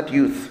was that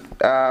youth.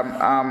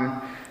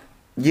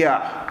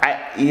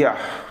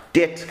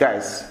 Debt,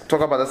 guys.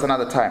 Talk about this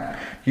another time.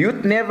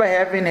 Youth, never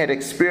having had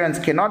experience,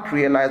 cannot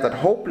realize that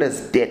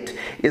hopeless debt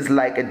is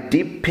like a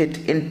deep pit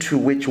into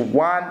which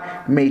one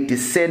may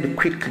descend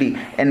quickly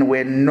and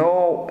where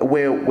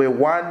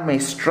one may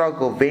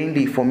struggle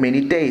vainly for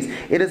many days.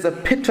 It is a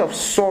pit of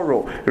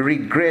sorrow,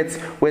 regrets,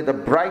 where the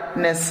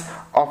brightness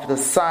of the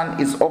sun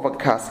is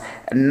overcast.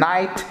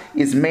 Night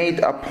is made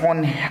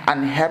upon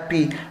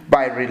unhappy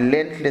by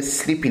relentless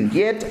sleeping.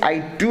 Yet I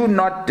do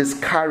not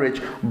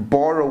discourage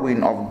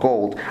borrowing of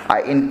gold.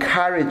 I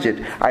encourage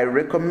it. I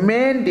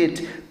recommend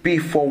it be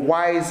for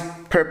wise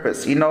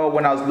purpose. When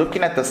I was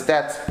looking at the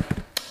stats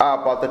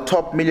about the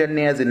top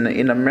millionaires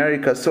in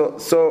America, so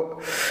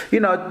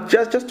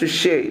just to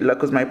share,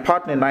 because my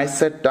partner and I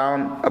sat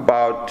down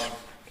about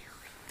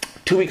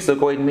 2 weeks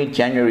ago in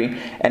mid-January,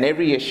 and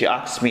every year she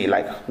asks me,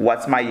 like,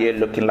 what's my year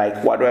looking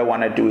like? What do I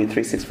want to do with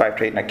 365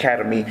 Trading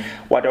Academy?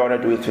 What do I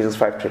want to do with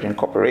 365 Trading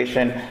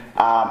Corporation?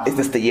 Is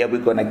this the year we're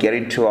going to get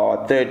into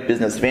our third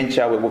business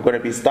venture where we're going to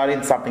be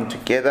starting something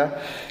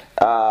together,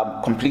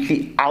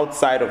 completely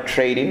outside of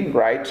trading,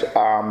 right?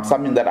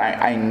 Something that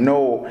I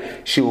know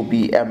she will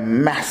be a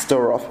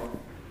master of.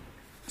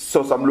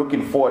 So I'm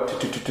looking forward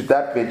to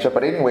that venture.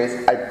 But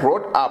anyways, I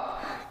brought up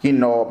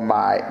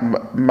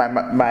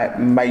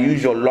my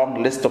usual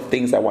long list of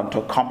things I want to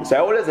accomplish. I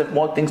always have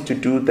more things to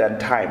do than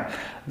time,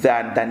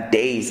 than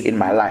days in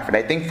my life, and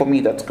I think for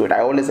me that's good. I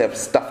always have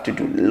stuff to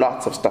do,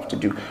 lots of stuff to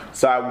do.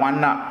 So I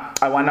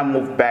wanna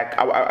move back.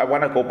 I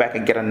wanna go back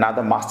and get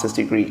another master's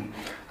degree,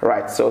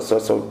 right? So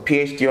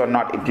PhD or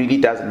not, it really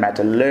doesn't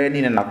matter.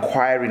 Learning and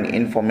acquiring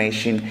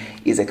information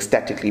is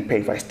ecstatically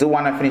painful. I still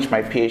want to finish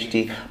my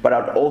PhD, but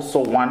I'd also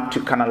want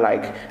to kind of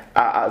like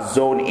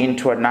zone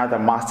into another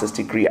master's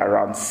degree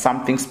around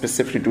something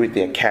specific to do with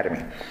the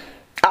academy.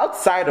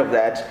 Outside of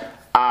that,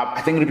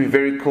 I think it would be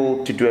very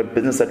cool to do a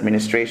business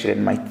administration,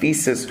 and my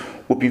thesis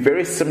would be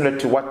very similar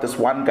to what this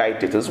one guy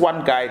did. This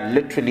one guy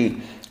literally,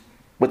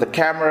 with a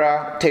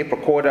camera, tape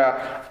recorder,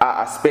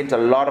 spent a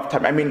lot of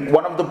time. I mean,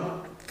 one of the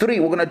we're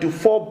going to do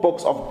 4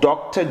 books of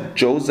Dr.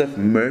 Joseph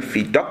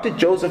Murphy. Dr.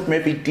 Joseph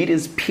Murphy did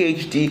his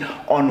PhD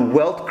on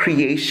wealth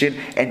creation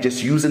and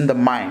just using the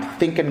mind.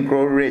 Think and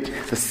Grow Rich,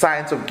 the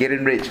science of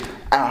getting rich.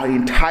 Our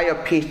entire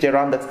PhD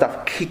around that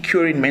stuff,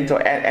 curing mental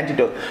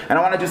antidote. And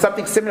I want to do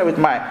something similar with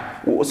my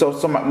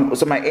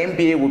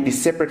MBA would be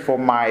separate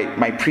from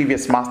my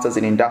previous master's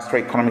in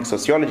industrial economic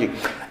sociology.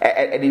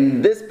 And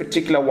in this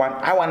particular one,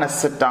 I want to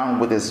sit down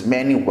with as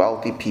many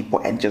wealthy people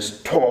and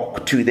just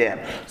talk to them.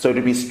 So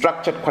it'll be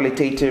structured,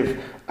 qualitative,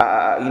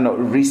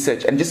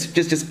 research, and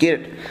just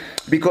get it.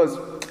 Because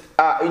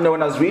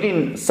when I was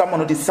reading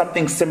someone who did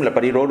something similar,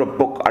 but he wrote a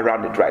book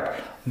around it, right?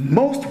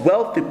 Most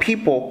wealthy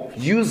people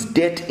use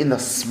debt in the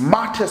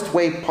smartest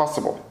way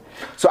possible.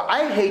 So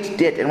I hate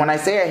debt, and when I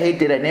say I hate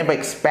debt, I never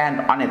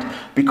expand on it,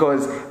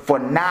 because for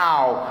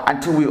now,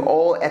 until we're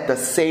all at the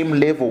same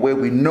level where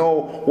we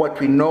know what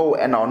we know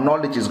and our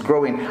knowledge is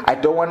growing, I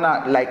don't want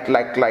to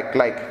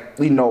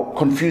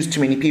confuse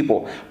too many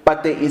people.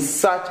 But there is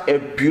such a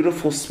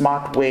beautiful,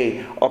 smart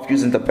way of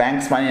using the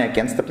bank's money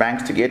against the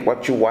banks to get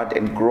what you want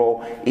and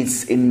grow.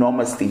 It's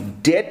enormously.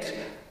 Debt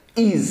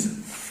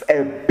is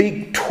a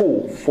big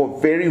tool for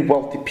very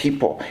wealthy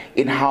people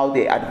in how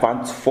they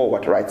advance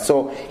forward, right?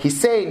 So he's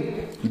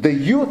saying the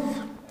youth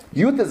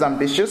is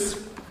ambitious,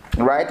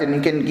 right?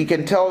 And you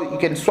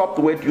can swap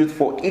the word youth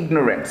for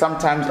ignorant.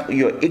 Sometimes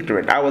you're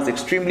ignorant. I was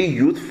extremely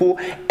youthful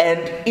and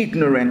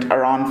ignorant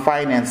around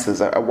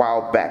finances a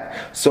while back.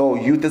 So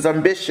youth is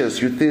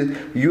ambitious.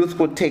 Youth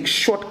will take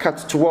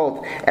shortcuts to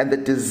wealth and the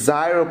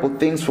desirable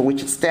things for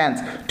which it stands.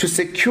 To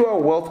secure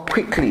wealth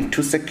quickly,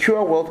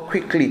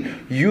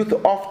 youth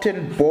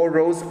often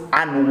borrows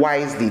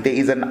unwisely. There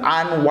is an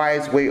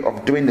unwise way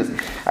of doing this.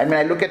 I mean,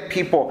 I look at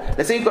people.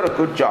 Let's say you got a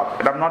good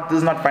job, and this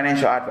is not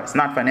financial advice. It's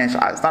not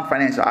financial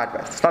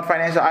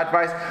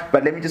advice,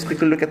 but let me just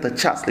quickly look at the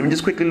charts. You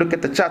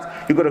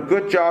got a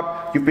good job.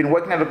 You've been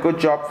working at a good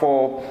job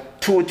for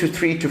 2 to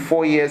 3 to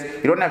 4 years.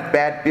 You don't have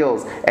bad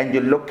bills, and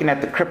you're looking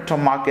at the crypto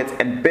markets,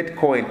 and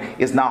Bitcoin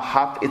is now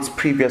half its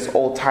previous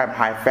all-time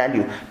high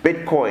value.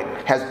 Bitcoin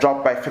has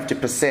dropped by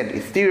 50%.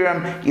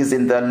 Ethereum is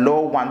in the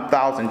low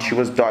 1,000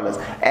 US dollars,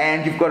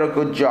 and you've got a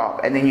good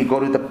job. And then you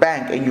go to the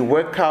bank and you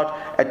work out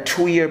a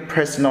 2-year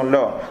personal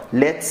loan.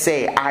 Let's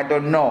say, I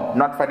don't know,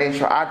 not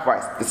financial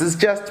advice. This is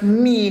just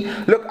me.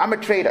 Look, I'm a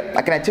trader.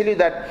 Can I tell you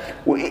that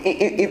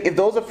if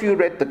those of you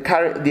read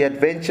the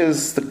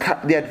Adventures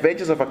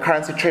of a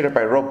Currency Trader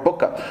by Rob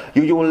Booker,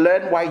 you will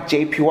learn why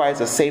JPY is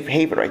a safe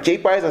haven, right?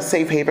 JPY is a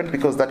safe haven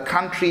because that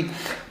country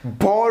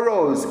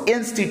borrows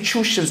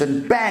institutions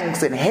and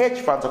banks and hedge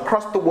funds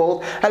across the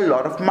world a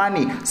lot of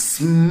money.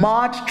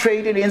 Smart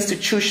trading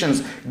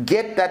institutions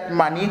get that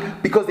money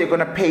because they're going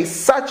to pay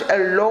such a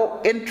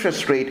low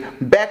interest rate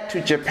back to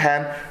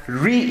Japan,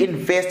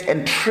 reinvest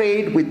and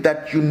trade with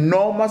that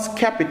enormous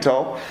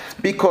capital,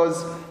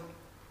 because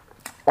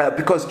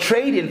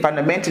trading,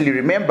 fundamentally,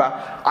 remember,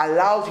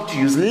 allows you to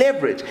use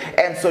leverage.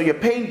 And so you're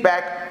paying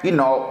back,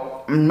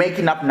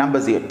 making up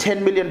numbers here,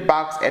 $10 million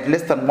at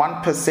less than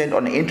 1%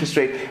 on the interest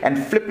rate,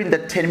 and flipping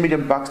that $10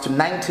 million to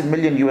 $90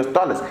 million US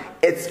dollars.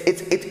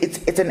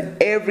 It's an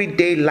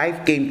everyday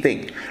life game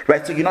thing,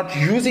 right? So you're not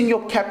using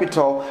your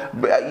capital,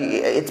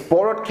 it's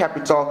borrowed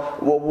capital.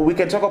 We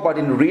can talk about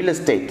in real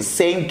estate, the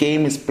same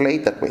game is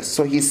played that way.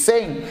 So he's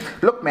saying,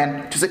 look,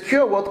 man, to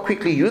secure wealth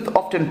quickly, youth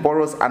often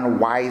borrows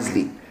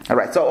unwisely. All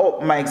right,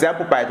 so my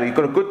example, by the way, you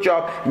got a good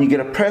job and you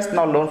get a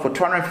personal loan for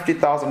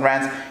 250,000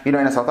 rands, in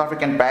a South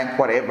African bank,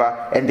 whatever,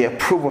 and they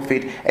approve of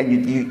it, and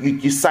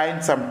you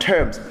sign some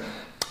terms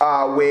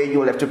where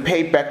you'll have to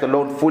pay back the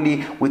loan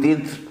fully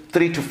within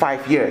 3 to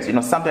 5 years,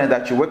 something like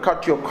that. You work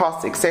out your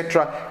costs,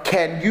 etc.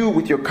 Can you,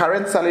 with your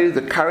current salary,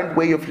 the current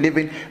way of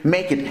living,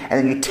 make it? And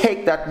then you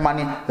take that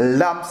money,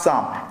 lump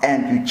sum,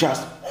 and you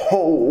just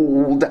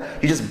hold.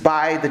 You just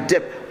buy the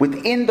dip.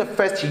 Within the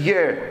first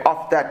year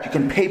of that, you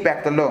can pay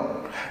back the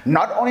loan.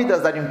 Not only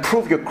does that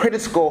improve your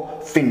credit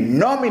score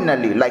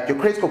phenomenally, like your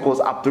credit score goes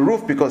up the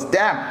roof because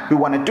damn, we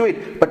want to do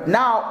it. But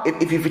now,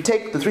 if you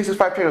take the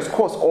 365 Traders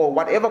course or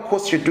whatever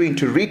course you're doing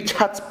to read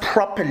charts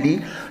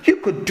properly, you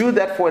could do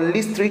that for at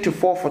least 3 to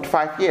 4 for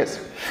 5 years,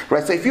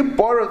 right? So if you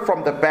borrow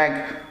from the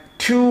bank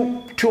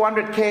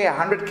 200k,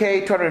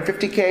 100k,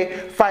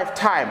 250k 5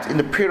 times in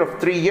the period of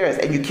 3 years,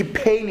 and you keep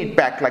paying it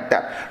back like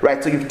that,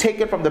 right? So you've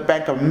taken from the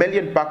bank $1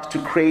 million to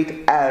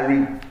create a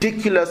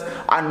ridiculous,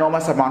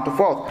 enormous amount of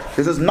wealth.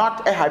 This is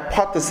not a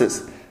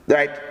hypothesis,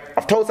 right?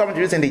 I've told someone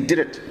to do this and they did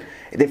it.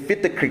 They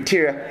fit the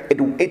criteria.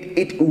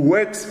 It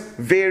works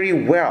very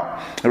well,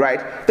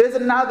 right? There's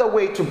another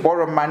way to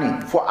borrow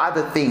money for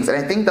other things, and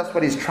I think that's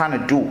what he's trying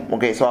to do.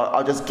 Okay, so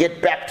I'll just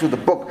get back to the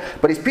book.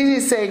 But he's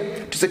basically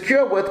saying to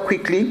secure wealth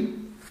quickly,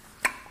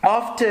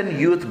 often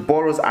youth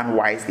borrows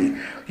unwisely.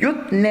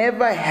 Youth,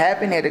 never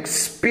having had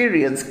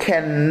experience,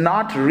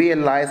 cannot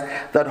realize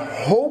that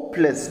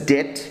hopeless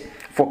debt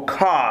for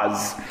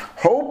cars.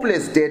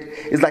 Hopeless debt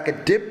is like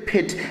a deep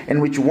pit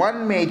in which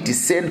one may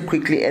descend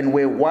quickly and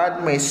where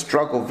one may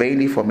struggle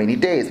vainly for many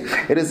days.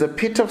 It is a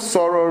pit of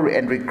sorrow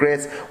and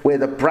regrets where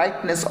the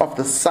brightness of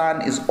the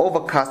sun is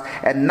overcast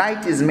and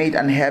night is made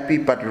unhappy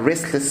but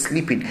restless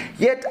sleeping.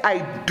 Yet I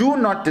do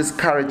not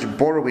discourage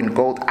borrowing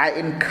gold. I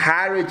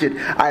encourage it.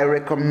 I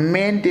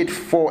recommend it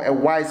for a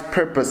wise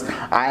purpose.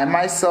 I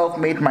myself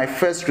made my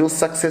first real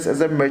success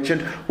as a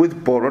merchant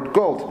with borrowed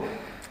gold.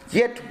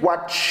 Yet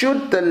what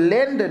should the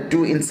lender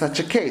do in such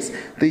a case?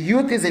 The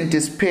youth is in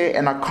despair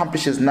and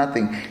accomplishes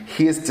nothing.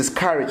 He is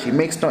discouraged. He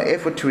makes no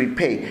effort to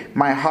repay.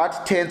 My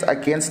heart turns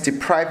against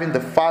depriving the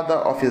father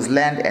of his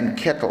land and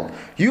cattle.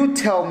 You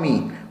tell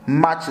me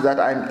much that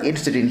I'm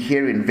interested in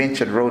hearing,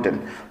 ventured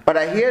Roden. But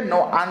I hear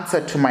no answer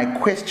to my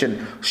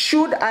question.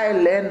 Should I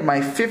lend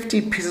my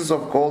 50 pieces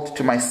of gold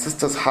to my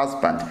sister's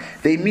husband?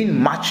 They mean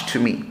much to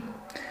me.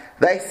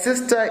 Thy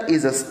sister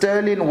is a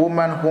sterling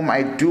woman whom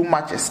I do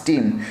much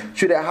esteem.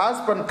 Should a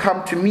husband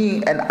come to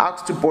me and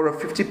ask to borrow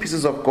 50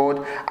 pieces of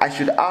gold, I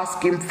should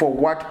ask him for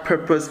what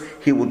purpose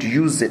he would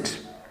use it.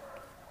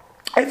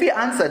 If he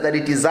answered that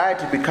he desired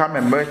to become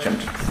a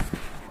merchant,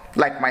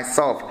 like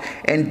myself,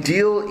 and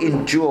deal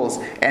in jewels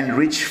and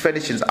rich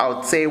furnishings, I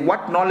would say,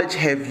 what knowledge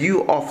have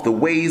you of the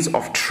ways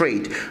of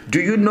trade? Do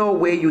you know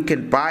where you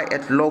can buy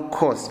at low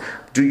cost?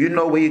 Do you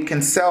know where you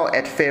can sell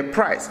at fair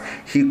price?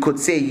 He could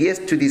say yes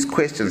to these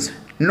questions.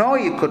 No,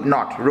 he could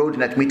not,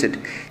 Roden admitted.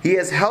 He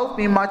has helped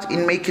me much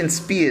in making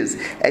spears,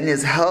 and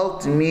has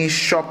helped me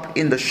shop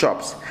in the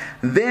shops.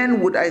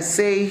 Then would I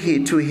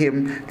say to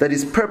him that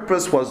his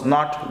purpose was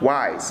not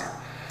wise.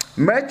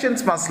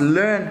 Merchants must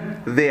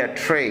learn their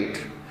trade.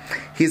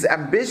 His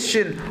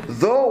ambition,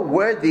 though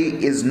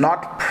worthy, is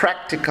not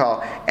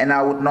practical, and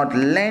I would not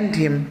lend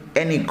him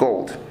any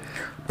gold.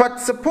 But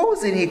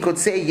supposing he could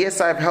say, yes,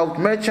 I've helped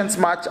merchants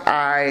much,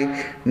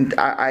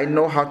 I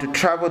know how to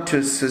travel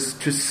to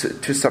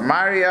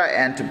Samaria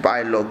and to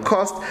buy low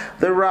cost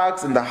the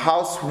rugs and the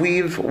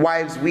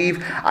wives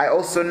weave. I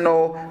also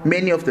know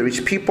many of the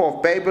rich people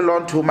of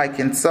Babylon to whom I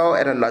can sell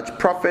at a large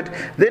profit.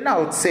 Then I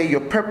would say, your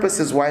purpose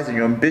is wise and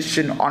your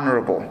ambition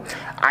honorable.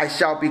 I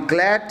shall be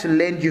glad to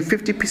lend you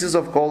 50 pieces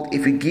of gold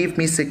if you give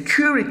me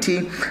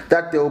security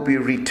that they will be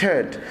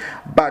returned.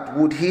 But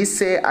would he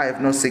say, I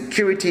have no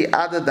security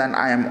other than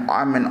I'm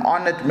an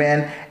honored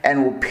man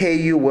and will pay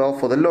you well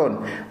for the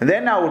loan?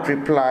 Then I would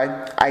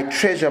reply, I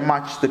treasure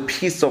much the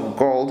piece of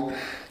gold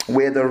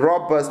were the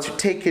robbers to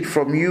take it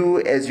from you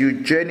as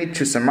you journeyed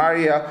to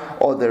Samaria,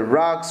 or the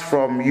rugs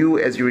from you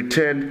as you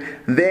returned.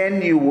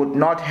 Then you would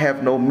not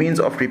have no means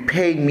of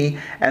repaying me,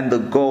 and the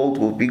gold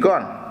will be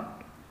gone.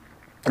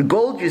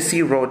 Gold, you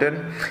see,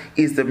 Roden,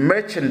 is the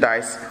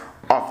merchandise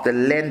of the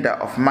lender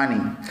of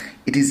money.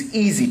 It is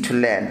easy to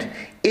lend.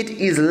 If it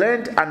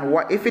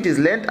is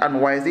lent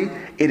unwisely,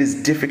 it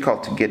is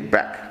difficult to get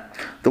back.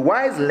 The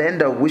wise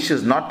lender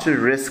wishes not the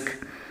risk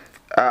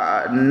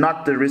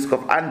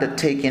of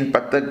undertaking,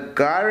 but the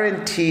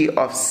guarantee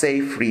of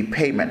safe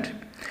repayment.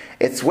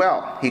 It's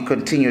well, he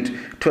continued,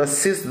 to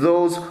assist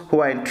those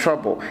who are in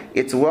trouble.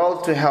 It's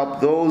well to help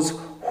those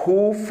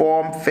who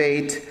form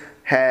fate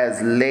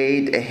has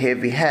laid a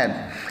heavy hand.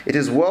 It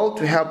is well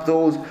to help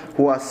those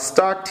who are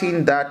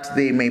starting that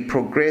they may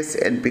progress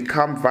and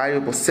become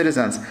valuable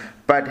citizens.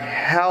 But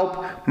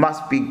help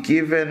must be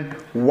given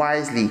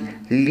wisely,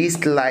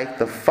 lest like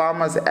the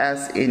farmers,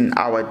 as in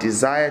our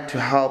desire to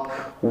help,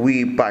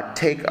 we but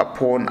take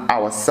upon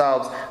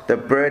ourselves the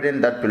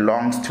burden that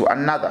belongs to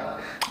another.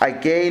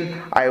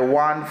 Again, I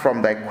won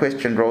from thy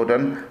question,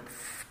 Roden,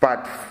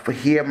 but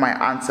hear my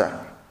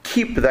answer.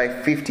 Keep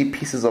thy 50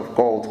 pieces of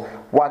gold.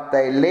 What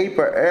thy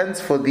labor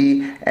earns for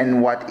thee,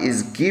 and what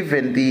is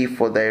given thee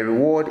for thy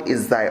reward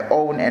is thy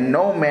own, and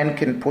no man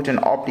can put an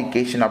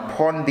obligation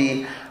upon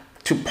thee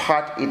to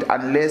part it,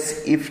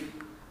 unless if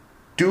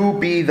do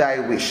be thy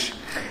wish.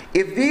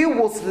 If thee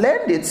wilt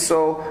lend it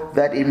so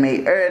that it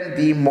may earn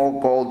thee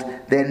more gold,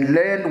 then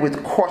lend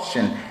with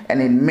caution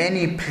and in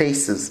many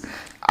places,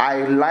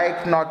 I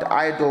like not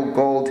idle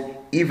gold,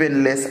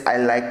 even less I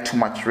like too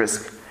much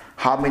risk.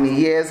 How many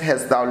years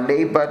hast thou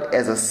labored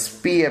as a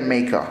spear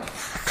maker?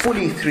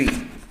 Fully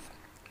 3.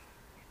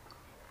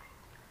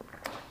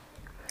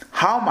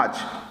 How much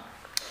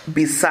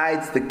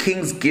besides the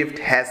king's gift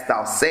hast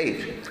thou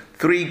saved?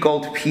 3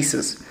 gold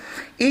pieces.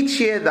 Each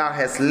year thou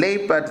hast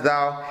labored,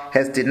 thou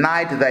hast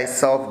denied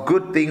thyself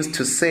good things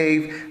to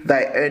save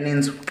thy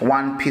earnings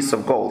 1 piece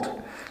of gold.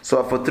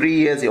 So for 3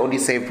 years he only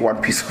saved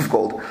 1 piece of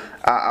gold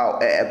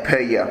per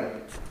year.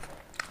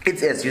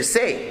 It's as you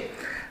say.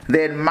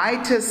 Then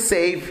mightest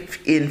save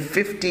in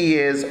 50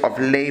 years of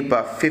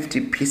labor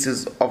 50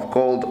 pieces of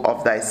gold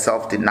of thy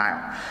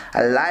self-denial.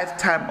 A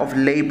lifetime of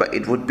labor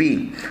it would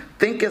be.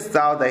 Thinkest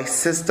thou thy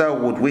sister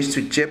would wish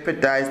to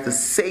jeopardize the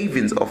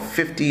savings of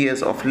 50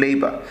 years of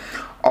labor,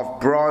 of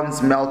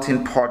bronze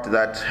melting pot,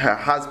 that her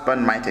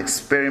husband might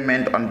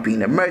experiment on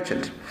being a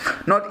merchant?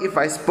 Not if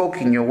I spoke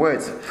in your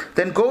words.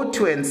 Then go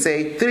to and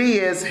say, 3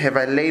 years have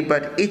I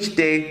labored each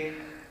day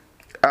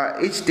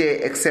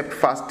except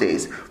fast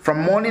days,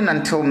 from morning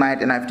until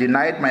night, and I've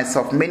denied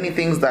myself many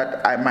things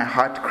that my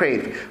heart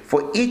craved.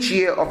 For each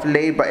year of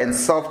labor and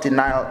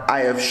self-denial I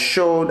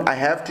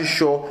have to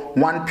show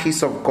 1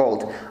 piece of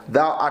gold.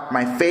 Thou art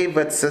my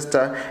favored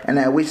sister, and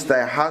I wish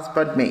thy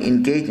husband may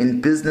engage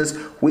in business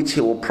which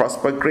he will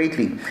prosper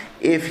greatly.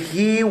 If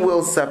he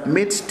will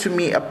submit to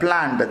me a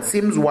plan that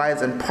seems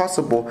wise and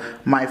possible,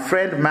 my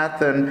friend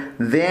Mathan,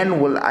 then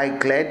will I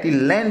gladly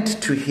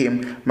lend to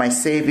him my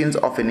savings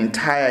of an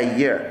entire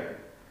year,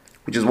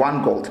 which is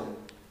 1 gold,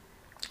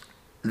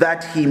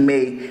 that he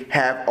may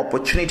have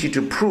opportunity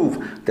to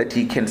prove that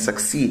he can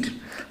succeed.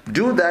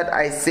 Do that,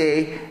 I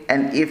say,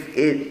 and if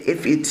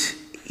it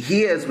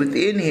hears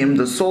within him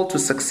the soul to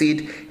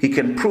succeed, he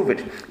can prove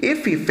it.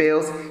 If he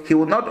fails, he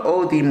will not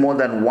owe thee more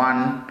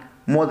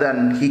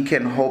than he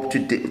can hope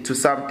to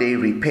someday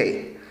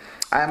repay.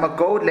 I am a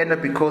gold lender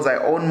because I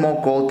own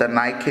more gold than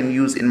I can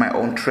use in my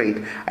own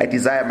trade. I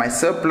desire my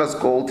surplus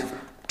gold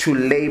to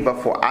labor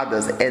for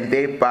others and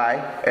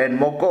thereby earn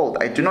more gold.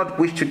 I do not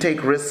wish to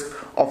take risks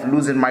of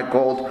losing my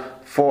gold,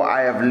 for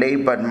I have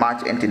labored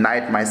much and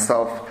denied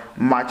myself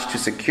much to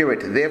secure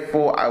it.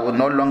 Therefore, I will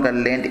no longer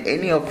lend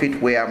any of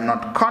it where I am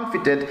not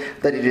confident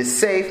that it is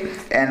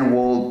safe and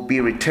will be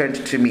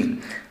returned to me.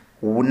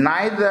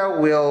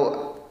 Neither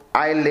will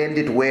I lend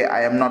it where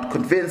I am not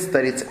convinced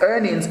that its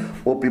earnings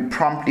will be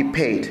promptly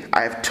paid.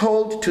 I have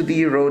told to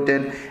thee,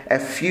 Roden, a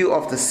few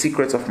of the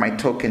secrets of my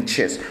token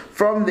chest.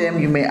 From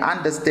them you may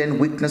understand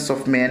weakness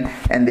of men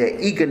and their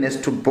eagerness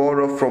to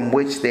borrow, from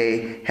which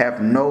they have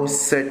no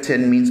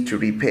certain means to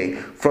repay.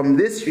 From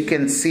this you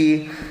can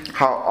see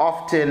how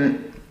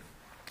often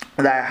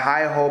thy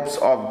high hopes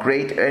of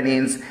great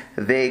earnings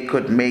they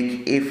could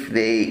make if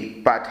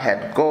they but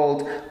had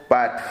gold,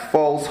 but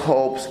false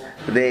hopes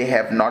they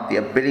have not the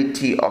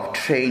ability of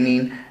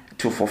training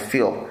to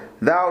fulfill.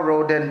 Thou,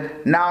 Roden,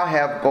 now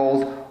have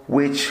gold,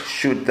 which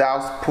should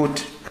thou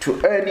put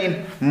to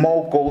earning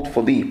more gold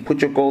for thee.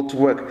 Put your gold to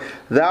work.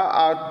 Thou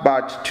art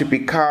but to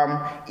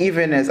become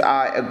even as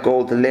I, a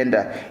gold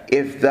lender.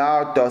 If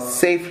thou dost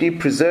safely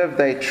preserve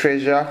thy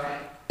treasure,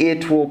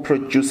 it will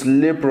produce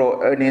liberal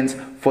earnings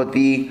for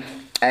thee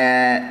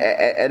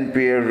and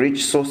be a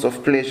rich source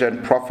of pleasure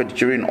and profit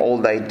during all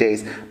thy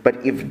days.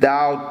 But if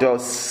thou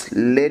dost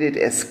let it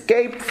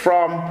escape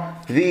from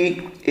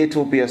thee, it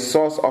will be a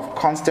source of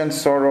constant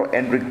sorrow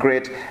and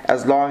regret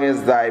as long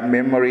as thy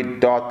memory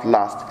doth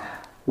last.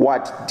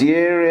 What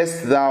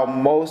dearest thou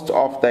most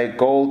of thy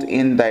gold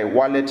in thy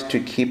wallet to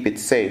keep it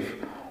safe?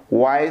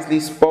 Wisely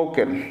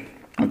spoken.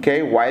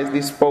 Okay,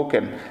 wisely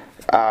spoken.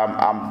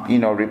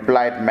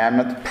 Replied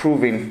Mammoth,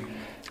 proving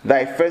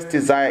thy first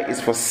desire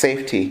is for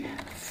safety.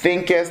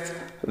 Thinkest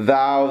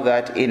thou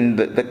that in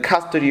the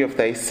custody of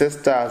thy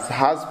sister's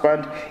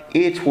husband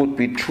it would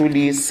be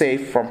truly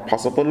safe from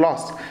possible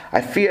loss?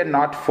 I fear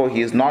not, for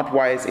he is not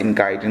wise in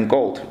guiding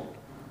gold.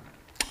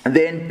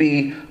 Then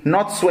be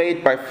not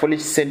swayed by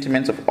foolish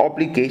sentiments of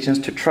obligations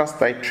to trust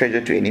thy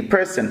treasure to any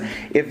person.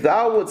 If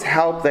thou wouldst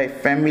help thy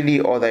family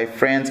or thy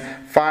friends,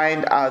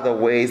 find other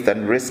ways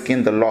than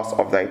risking the loss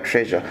of thy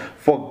treasure.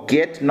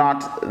 Forget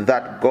not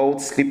that gold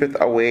slippeth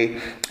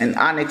away in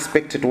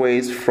unexpected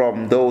ways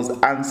from those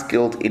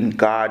unskilled in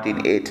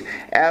guarding it,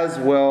 as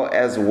well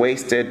as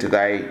wasted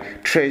thy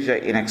treasure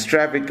in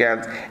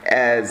extravagance,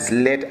 as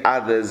let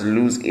others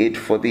lose it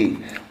for thee.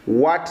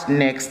 What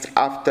next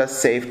after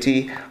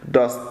safety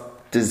dost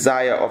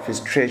desire of his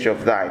treasure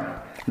of thine?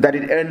 That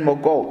it earn more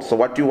gold. So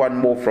what do you want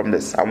more from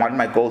this? I want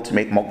my gold to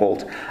make more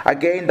gold.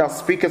 Again, thou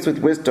speakest with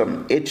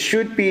wisdom. It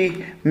should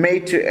be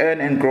made to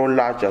earn and grow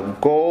larger.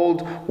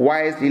 Gold,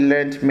 wisely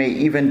learnt, may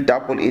even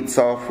double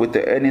itself with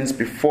the earnings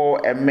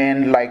before a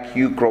man like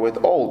you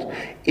groweth old.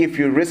 If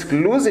you risk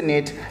losing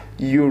it,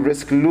 you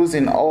risk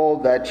losing all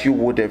that you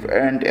would have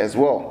earned as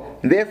well.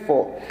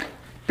 Therefore,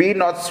 be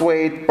not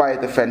swayed by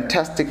the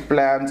fantastic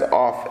plans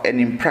of an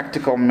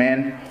impractical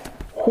man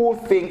who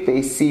think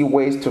they see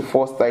ways to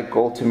force thy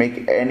gold to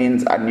make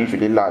earnings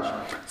unusually large.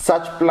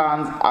 Such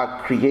plans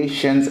are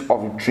creations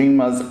of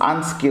dreamers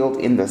unskilled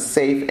in the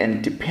safe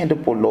and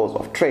dependable laws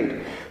of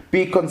trade.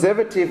 Be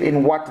conservative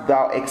in what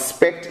thou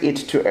expect it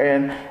to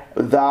earn,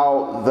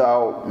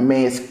 thou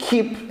mayest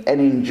keep and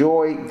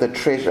enjoy the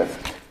treasure.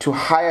 To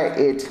hire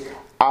it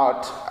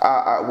out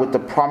with the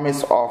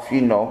promise of,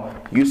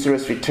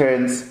 usurious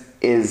returns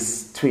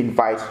is to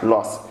invite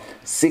loss.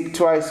 Seek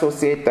to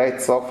associate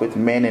thyself with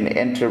men and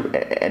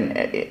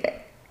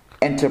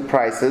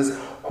enterprises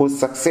whose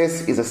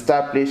success is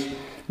established,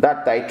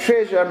 that thy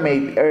treasure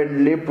may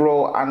earn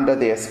liberal under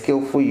their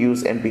skillful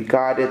use and be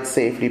guarded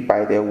safely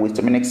by their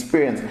wisdom and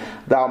experience.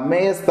 Thou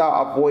mayest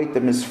avoid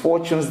the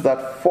misfortunes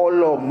that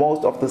follow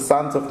most of the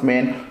sons of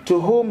men, to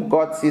whom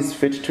God sees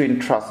fit to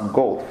entrust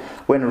gold.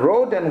 When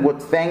Rodan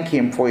would thank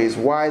him for his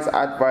wise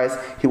advice,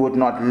 he would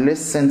not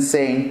listen,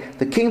 saying,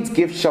 the king's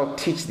gift shall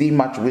teach thee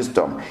much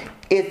wisdom.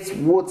 It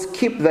wouldst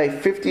keep thy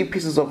 50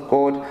 pieces of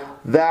gold,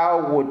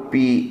 thou would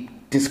be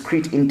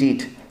discreet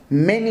indeed.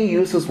 Many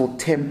uses will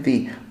tempt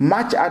thee,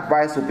 much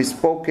advice will be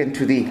spoken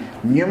to thee,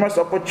 numerous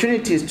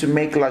opportunities to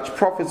make large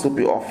profits will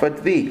be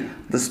offered thee.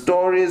 The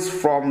stories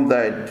from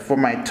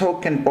my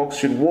token box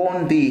should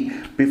warn thee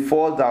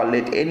before thou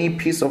let any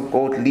piece of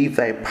gold leave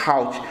thy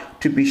pouch,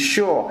 to be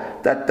sure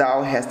that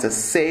thou hast a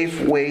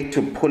safe way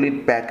to pull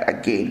it back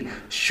again.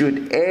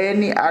 Should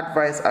any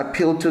advice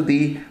appeal to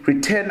thee,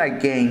 return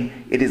again,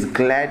 it is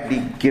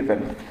gladly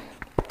given.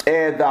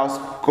 Ere thou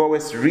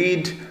goest,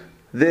 read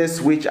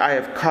this which I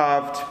have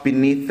carved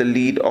beneath the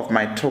lid of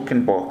my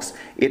token box.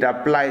 It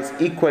applies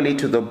equally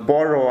to the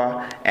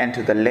borrower and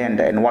to the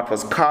lender. And what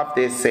was carved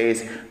there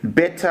says,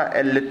 better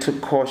a little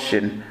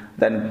caution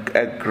than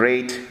a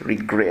great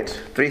regret.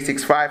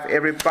 365,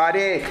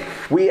 everybody.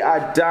 We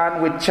are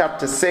done with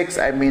chapter 6.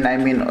 I mean,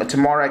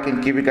 tomorrow I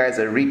can give you guys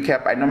a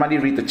recap. I normally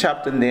read the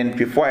chapter, and then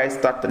before I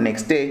start the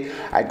next day,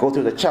 I go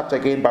through the chapter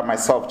again by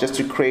myself just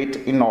to create,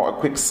 a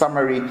quick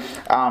summary.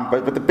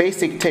 But the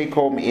basic take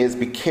home is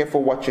be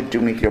careful what you're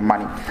doing with your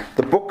money.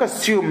 The book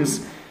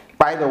assumes,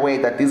 by the way,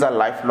 that these are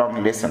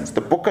lifelong lessons.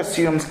 The book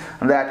assumes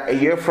that a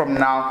year from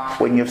now,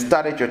 when you've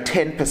started your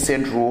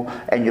 10% rule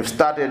and you've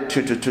started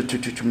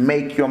to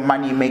make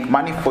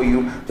money for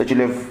you, that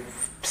you'll have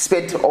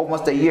spent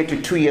almost a year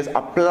to 2 years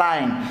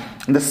applying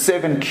the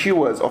 7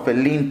 cures of a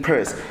lean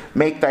purse.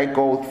 Make thy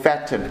gold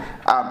fatten,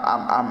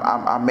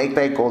 make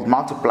thy gold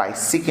multiply,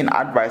 seeking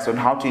advice on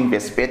how to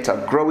invest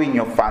better, growing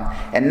your funds.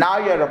 And now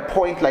you're at a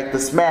point like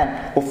this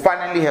man who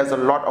finally has a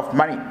lot of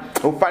money,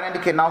 who finally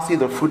can now see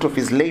the fruit of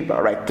his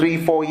labor, right?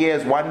 3-4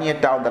 years, 1 year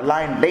down the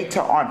line,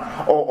 later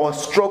on, or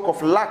stroke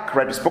of luck,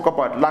 right? We spoke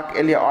about luck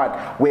earlier on,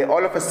 where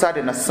all of a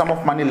sudden a sum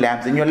of money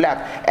lands in your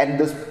lap. And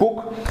this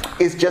book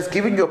is just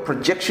giving you a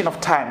projection of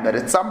time, that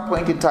at some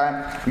point in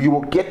time you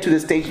will get to the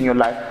stage in your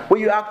life where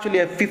you actually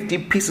have 50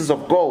 pieces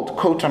of gold,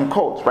 quote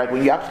unquote, right?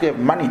 When you actually have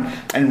money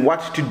and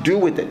what to do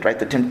with it, right?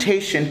 The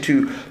temptation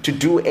to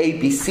do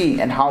ABC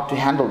and how to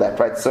handle that,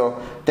 right?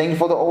 So thank you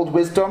for the old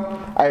wisdom.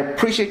 I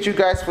appreciate you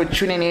guys for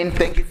tuning in.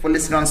 Thank you for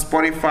listening on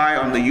Spotify,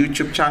 on the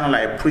YouTube channel.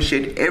 I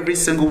appreciate every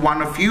single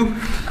one of you.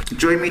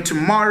 Join me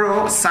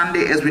tomorrow,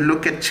 Sunday, as we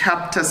look at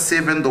chapter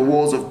 7, the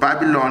walls of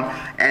Babylon,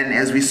 and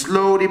as we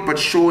slowly but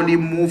surely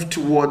move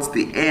towards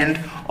the end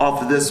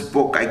of this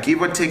book. I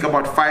give or take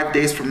about 5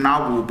 days from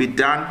now, we will be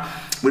done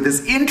with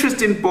this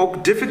interesting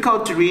book,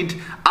 difficult to read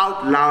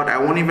out loud, I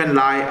won't even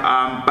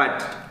lie,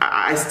 but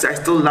I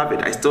still love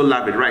it. I still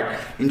love it, right?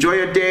 Enjoy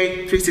your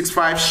day.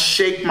 365,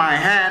 shake my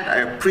hand. I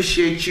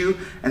appreciate you,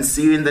 and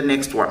see you in the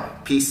next one.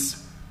 Peace.